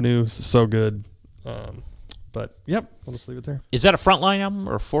Second Avenue, so good. But yep, I'll just leave it there. Is that a Frontline album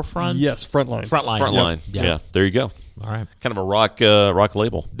or Forefront? Yes, Frontline. Frontline. Frontline. Yep. Yeah. There you go. All right. Kind of a rock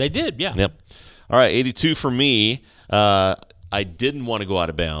label. They did, yeah. Yep. All right, 82 for me. I didn't want to go out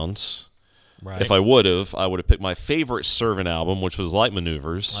of bounds. Right. If I would have picked my favorite Servant album, which was Light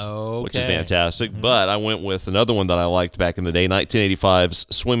Maneuvers, which is Okay. fantastic. But I went with another one that I liked back in the day, 1985's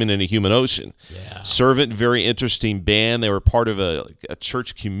Swimming in a Human Ocean. Yeah. Servant, very interesting band. They were part of a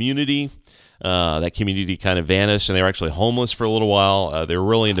church community. That community kind of vanished, and they were actually homeless for a little while. They were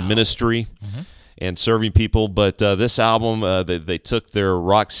really into ministry and serving people. But this album, they took their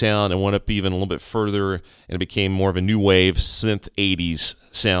rock sound and went up even a little bit further, and it became more of a new wave synth 80s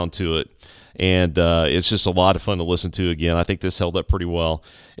sound to it. And it's just a lot of fun to listen to again. I think this held up pretty well.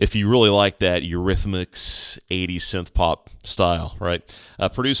 If you really like that Eurythmics 80s synth pop style, right?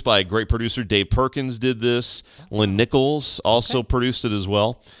 Produced by a great producer, Dave Perkins did this. Lynn Nichols also produced it as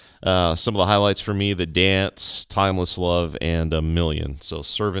well. Some of the highlights for me: The Dance, Timeless Love, and A Million. So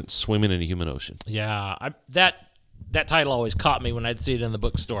Servant, Swimming in a Human Ocean. Yeah. That title always caught me when I'd see it in the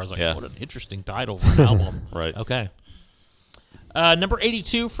bookstore. I was like, Yeah. what an interesting title for an album. Right. Okay. Number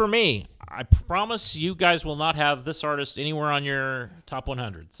 82 for me. I promise you guys will not have this artist anywhere on your top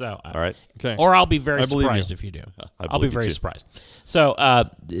 100. So, All right. Okay. Or I'll be very I believe surprised you. if you do. I I'll be believe you very too. surprised. So,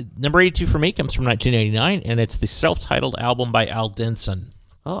 number 82 for me comes from 1989, and it's the self-titled album by Al Denson.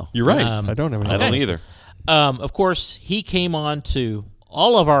 Oh, you're right. I don't have any. I don't either. Of course, he came on to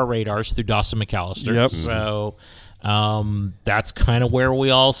all of our radars through Dawson McAllister. Yep. So that's kind of where we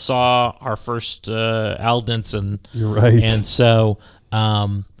all saw our first Al Denson. You're right. And so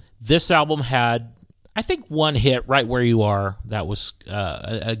this album had, I think, one hit, Right Where You Are. That was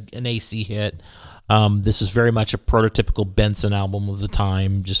an AC hit. This is very much a prototypical Benson album of the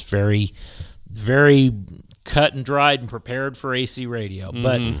time, just very, very cut and dried and prepared for AC radio.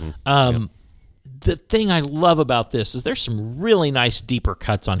 But the thing I love about this is there's some really nice deeper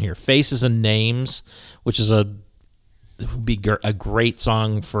cuts on here. Faces and Names, which is would be a great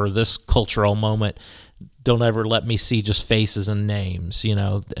song for this cultural moment. Don't ever let me see just faces and names,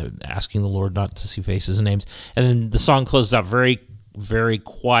 asking the Lord not to see faces and names. And then the song closes out very, very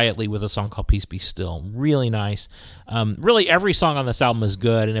quietly with a song called Peace Be Still. Really nice. Really, every song on this album is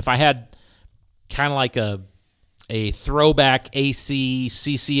good. And if I had kind of like a throwback AC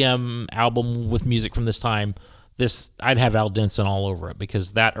CCM album with music from this time, I'd have Al Denson all over it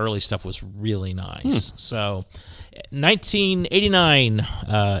because that early stuff was really nice. So 1989,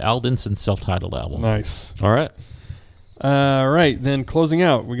 Al Denson's self-titled album. Nice. All right. Then closing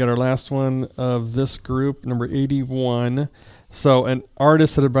out, we got our last one of this group, number 81. So an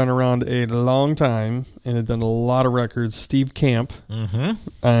artist that had been around a long time and had done a lot of records, Steve Camp.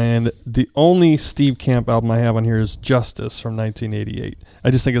 Mm-hmm. And the only Steve Camp album I have on here is Justice from 1988.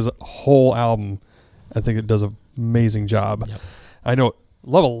 I just think as a whole album, I think it does an amazing job. Yep. I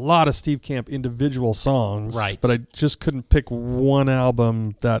love a lot of Steve Camp individual songs, right? But I just couldn't pick one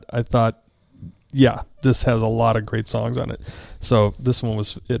album that I thought, yeah, this has a lot of great songs on it. So this one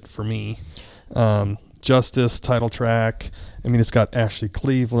was it for me. Justice, title track. I mean, it's got Ashley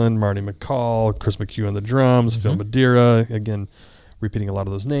Cleveland, Marty McCall, Chris McHugh on the drums, Phil Madeira. Again, repeating a lot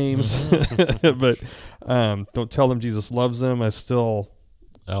of those names. But Don't Tell Them Jesus Loves Them. I still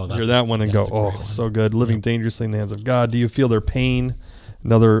hear that one and go, oh, so good. Living Dangerously in the Hands of God. Do You Feel Their Pain?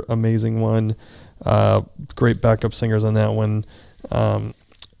 Another amazing one. Great backup singers on that one.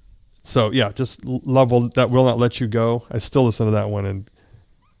 So, yeah, just love That Will Not Let You Go. I still listen to that one and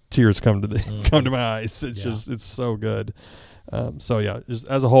tears come to my eyes. It's just, it's so good. So yeah, just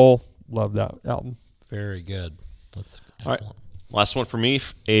as a whole, love that album. Very good. That's excellent. All right. Last one for me,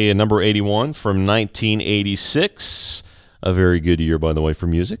 a number 81 from 1986. A very good year, by the way, for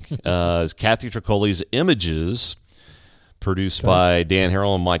music. Is Kathy Tricoli's Images, produced by Dan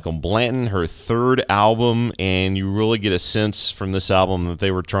Harrell and Michael Blanton, her third album, and you really get a sense from this album that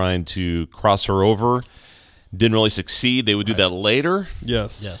they were trying to cross her over. Didn't really succeed. They would do that later.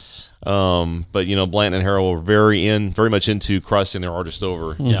 Yes. But Blanton and Harrell were very much into crossing their artist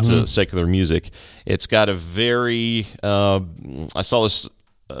over to secular music. It's got a very I saw this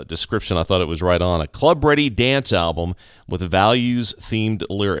description. I thought it was right on. A club-ready dance album with values-themed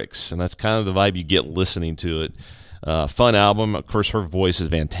lyrics, and that's kind of the vibe you get listening to it. Fun album. Of course, her voice is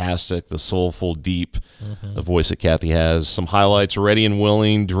fantastic. The soulful, deep voice that Kathy has. Some highlights: Ready and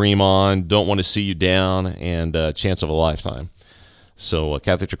Willing, Dream On, Don't Want to See You Down, and Chance of a Lifetime. So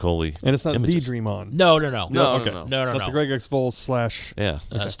Kathy Tricoli. And it's not Images. the Dream On. No. Okay. No. Not the Greg X. Volz / Yeah.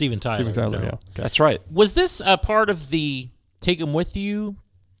 Steven Tyler. Steven Tyler, no. yeah. Okay. That's right. Was this a part of the Take 'Em With You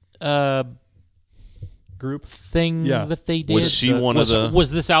group thing that they did? Was she one of the...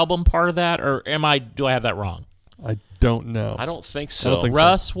 Was this album part of that, or do I have that wrong? I don't know. I don't think so.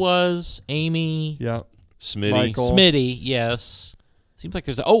 Russ was, Amy. Yeah. Smitty. Michael. Smitty, yes. Seems like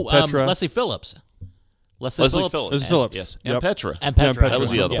there's Petra. Leslie Phillips. Leslie Phillips. This is Phillips. Yes. Yep. And Petra. And Petra. That was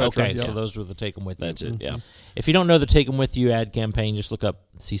the other one. Okay, Yeah. so those were the Take 'Em With You. That's it, yeah. If you don't know the Take 'Em With You ad campaign, just look up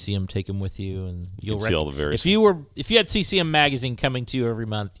CCM Take 'Em With You, and you'll see all the various If you had CCM magazine coming to you every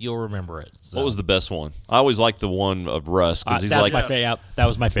month, you'll remember it. So. What was the best one? I always liked the one of Russ because he's that's like my favorite. That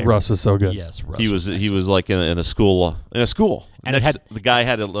was my favorite. Russ was so good. Yes, Russ. he was like in a school And the guy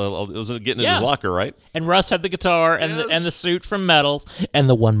had it was getting in his locker, right? And Russ had the guitar and the suit from Metals and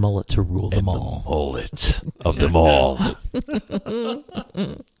the one mullet to rule them all. Mullet of them all.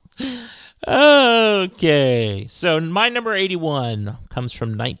 Okay, so my number 81 comes from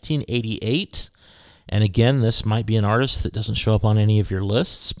 1988. And again, this might be an artist that doesn't show up on any of your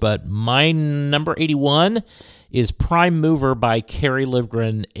lists, but my number 81 is Prime Mover by Kerry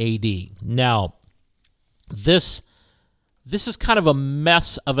Livgren AD. Now, this is kind of a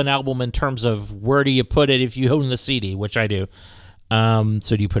mess of an album in terms of where do you put it if you own the CD, which I do.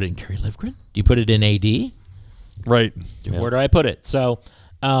 So do you put it in Kerry Livgren? Do you put it in AD? Right. Where do I put it? So,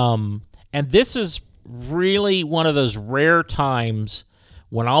 and this is really one of those rare times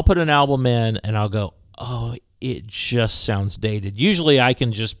when I'll put an album in and I'll go, oh, it just sounds dated. Usually I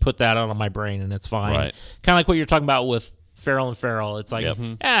can just put that out of my brain and it's fine. Right. Kind of like what you're talking about with Farrell and Farrell. It's like,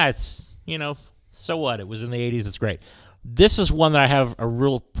 it's, so what? It was in the 80s. It's great. This is one that I have a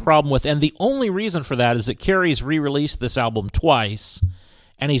real problem with, and the only reason for that is that Carey's re-released this album twice,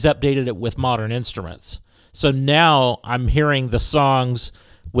 and he's updated it with modern instruments. So now I'm hearing the songs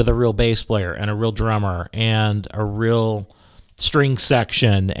with a real bass player and a real drummer and a real string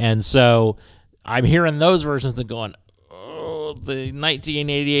section, and so I'm hearing those versions and going, the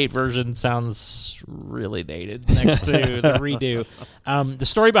 1988 version sounds really dated next to the redo. The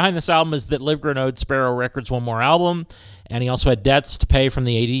story behind this album is that Livgren owed Sparrow Records one more album, and he also had debts to pay from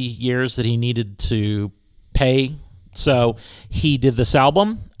the 80 years that he needed to pay. So he did this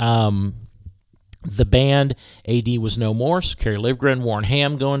album. The band, AD was no more, so Kerry Livgren, Warren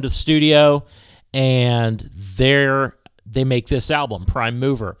Ham go into the studio, and they make this album, Prime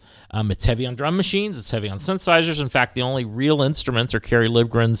Mover. It's heavy on drum machines. It's heavy on synthesizers. In fact, the only real instruments are Kerry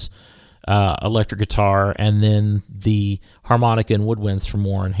Livgren's electric guitar and then the harmonica and woodwinds from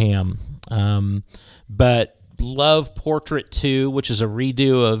Warren Ham. But love Portrait 2, which is a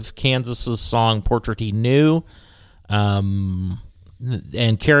redo of Kansas's song Portrait He Knew. And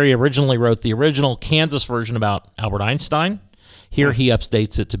Kerry originally wrote the original Kansas version about Albert Einstein. Here he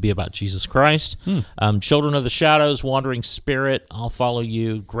updates it to be about Jesus Christ. Children of the Shadows, Wandering Spirit, I'll Follow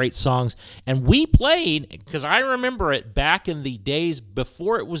You, great songs. And we played, because I remember it back in the days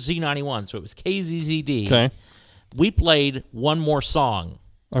before it was Z91, so it was KZZD. Okay. We played one more song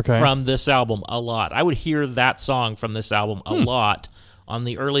from this album a lot. I would hear that song from this album a lot on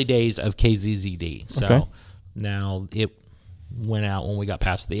the early days of KZZD. So now it went out when we got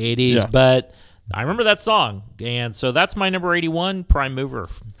past the 80s, but I remember that song, and so that's my number 81, Prime Mover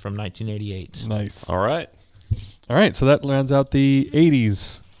from 1988. Nice. All right. So that rounds out the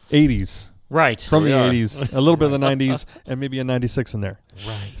 80s. Right. From the 80s, a little bit of the 90s, and maybe a 96 in there.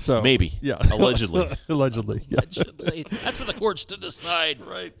 Right. So maybe. Yeah. Allegedly. Allegedly. Yeah. Allegedly. That's for the courts to decide.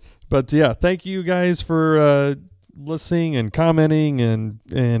 Right. But yeah, thank you guys for listening and commenting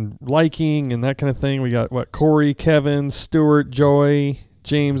and liking and that kind of thing. We got Corey, Kevin, Stuart, Joy,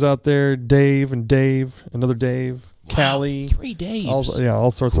 James out there, Dave, another Dave, Callie. 3 Daves.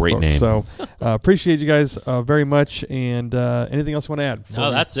 All sorts Great of folks. name. So appreciate you guys very much. And anything else you want to add? No,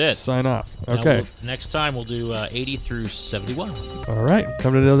 that's it. Sign off. Now Okay. Next time we'll do 80 through 71. All right.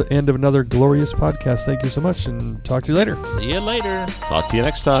 Coming to the end of another glorious podcast. Thank you so much, and talk to you later. See you later. Talk to you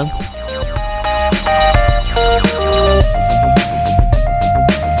next time.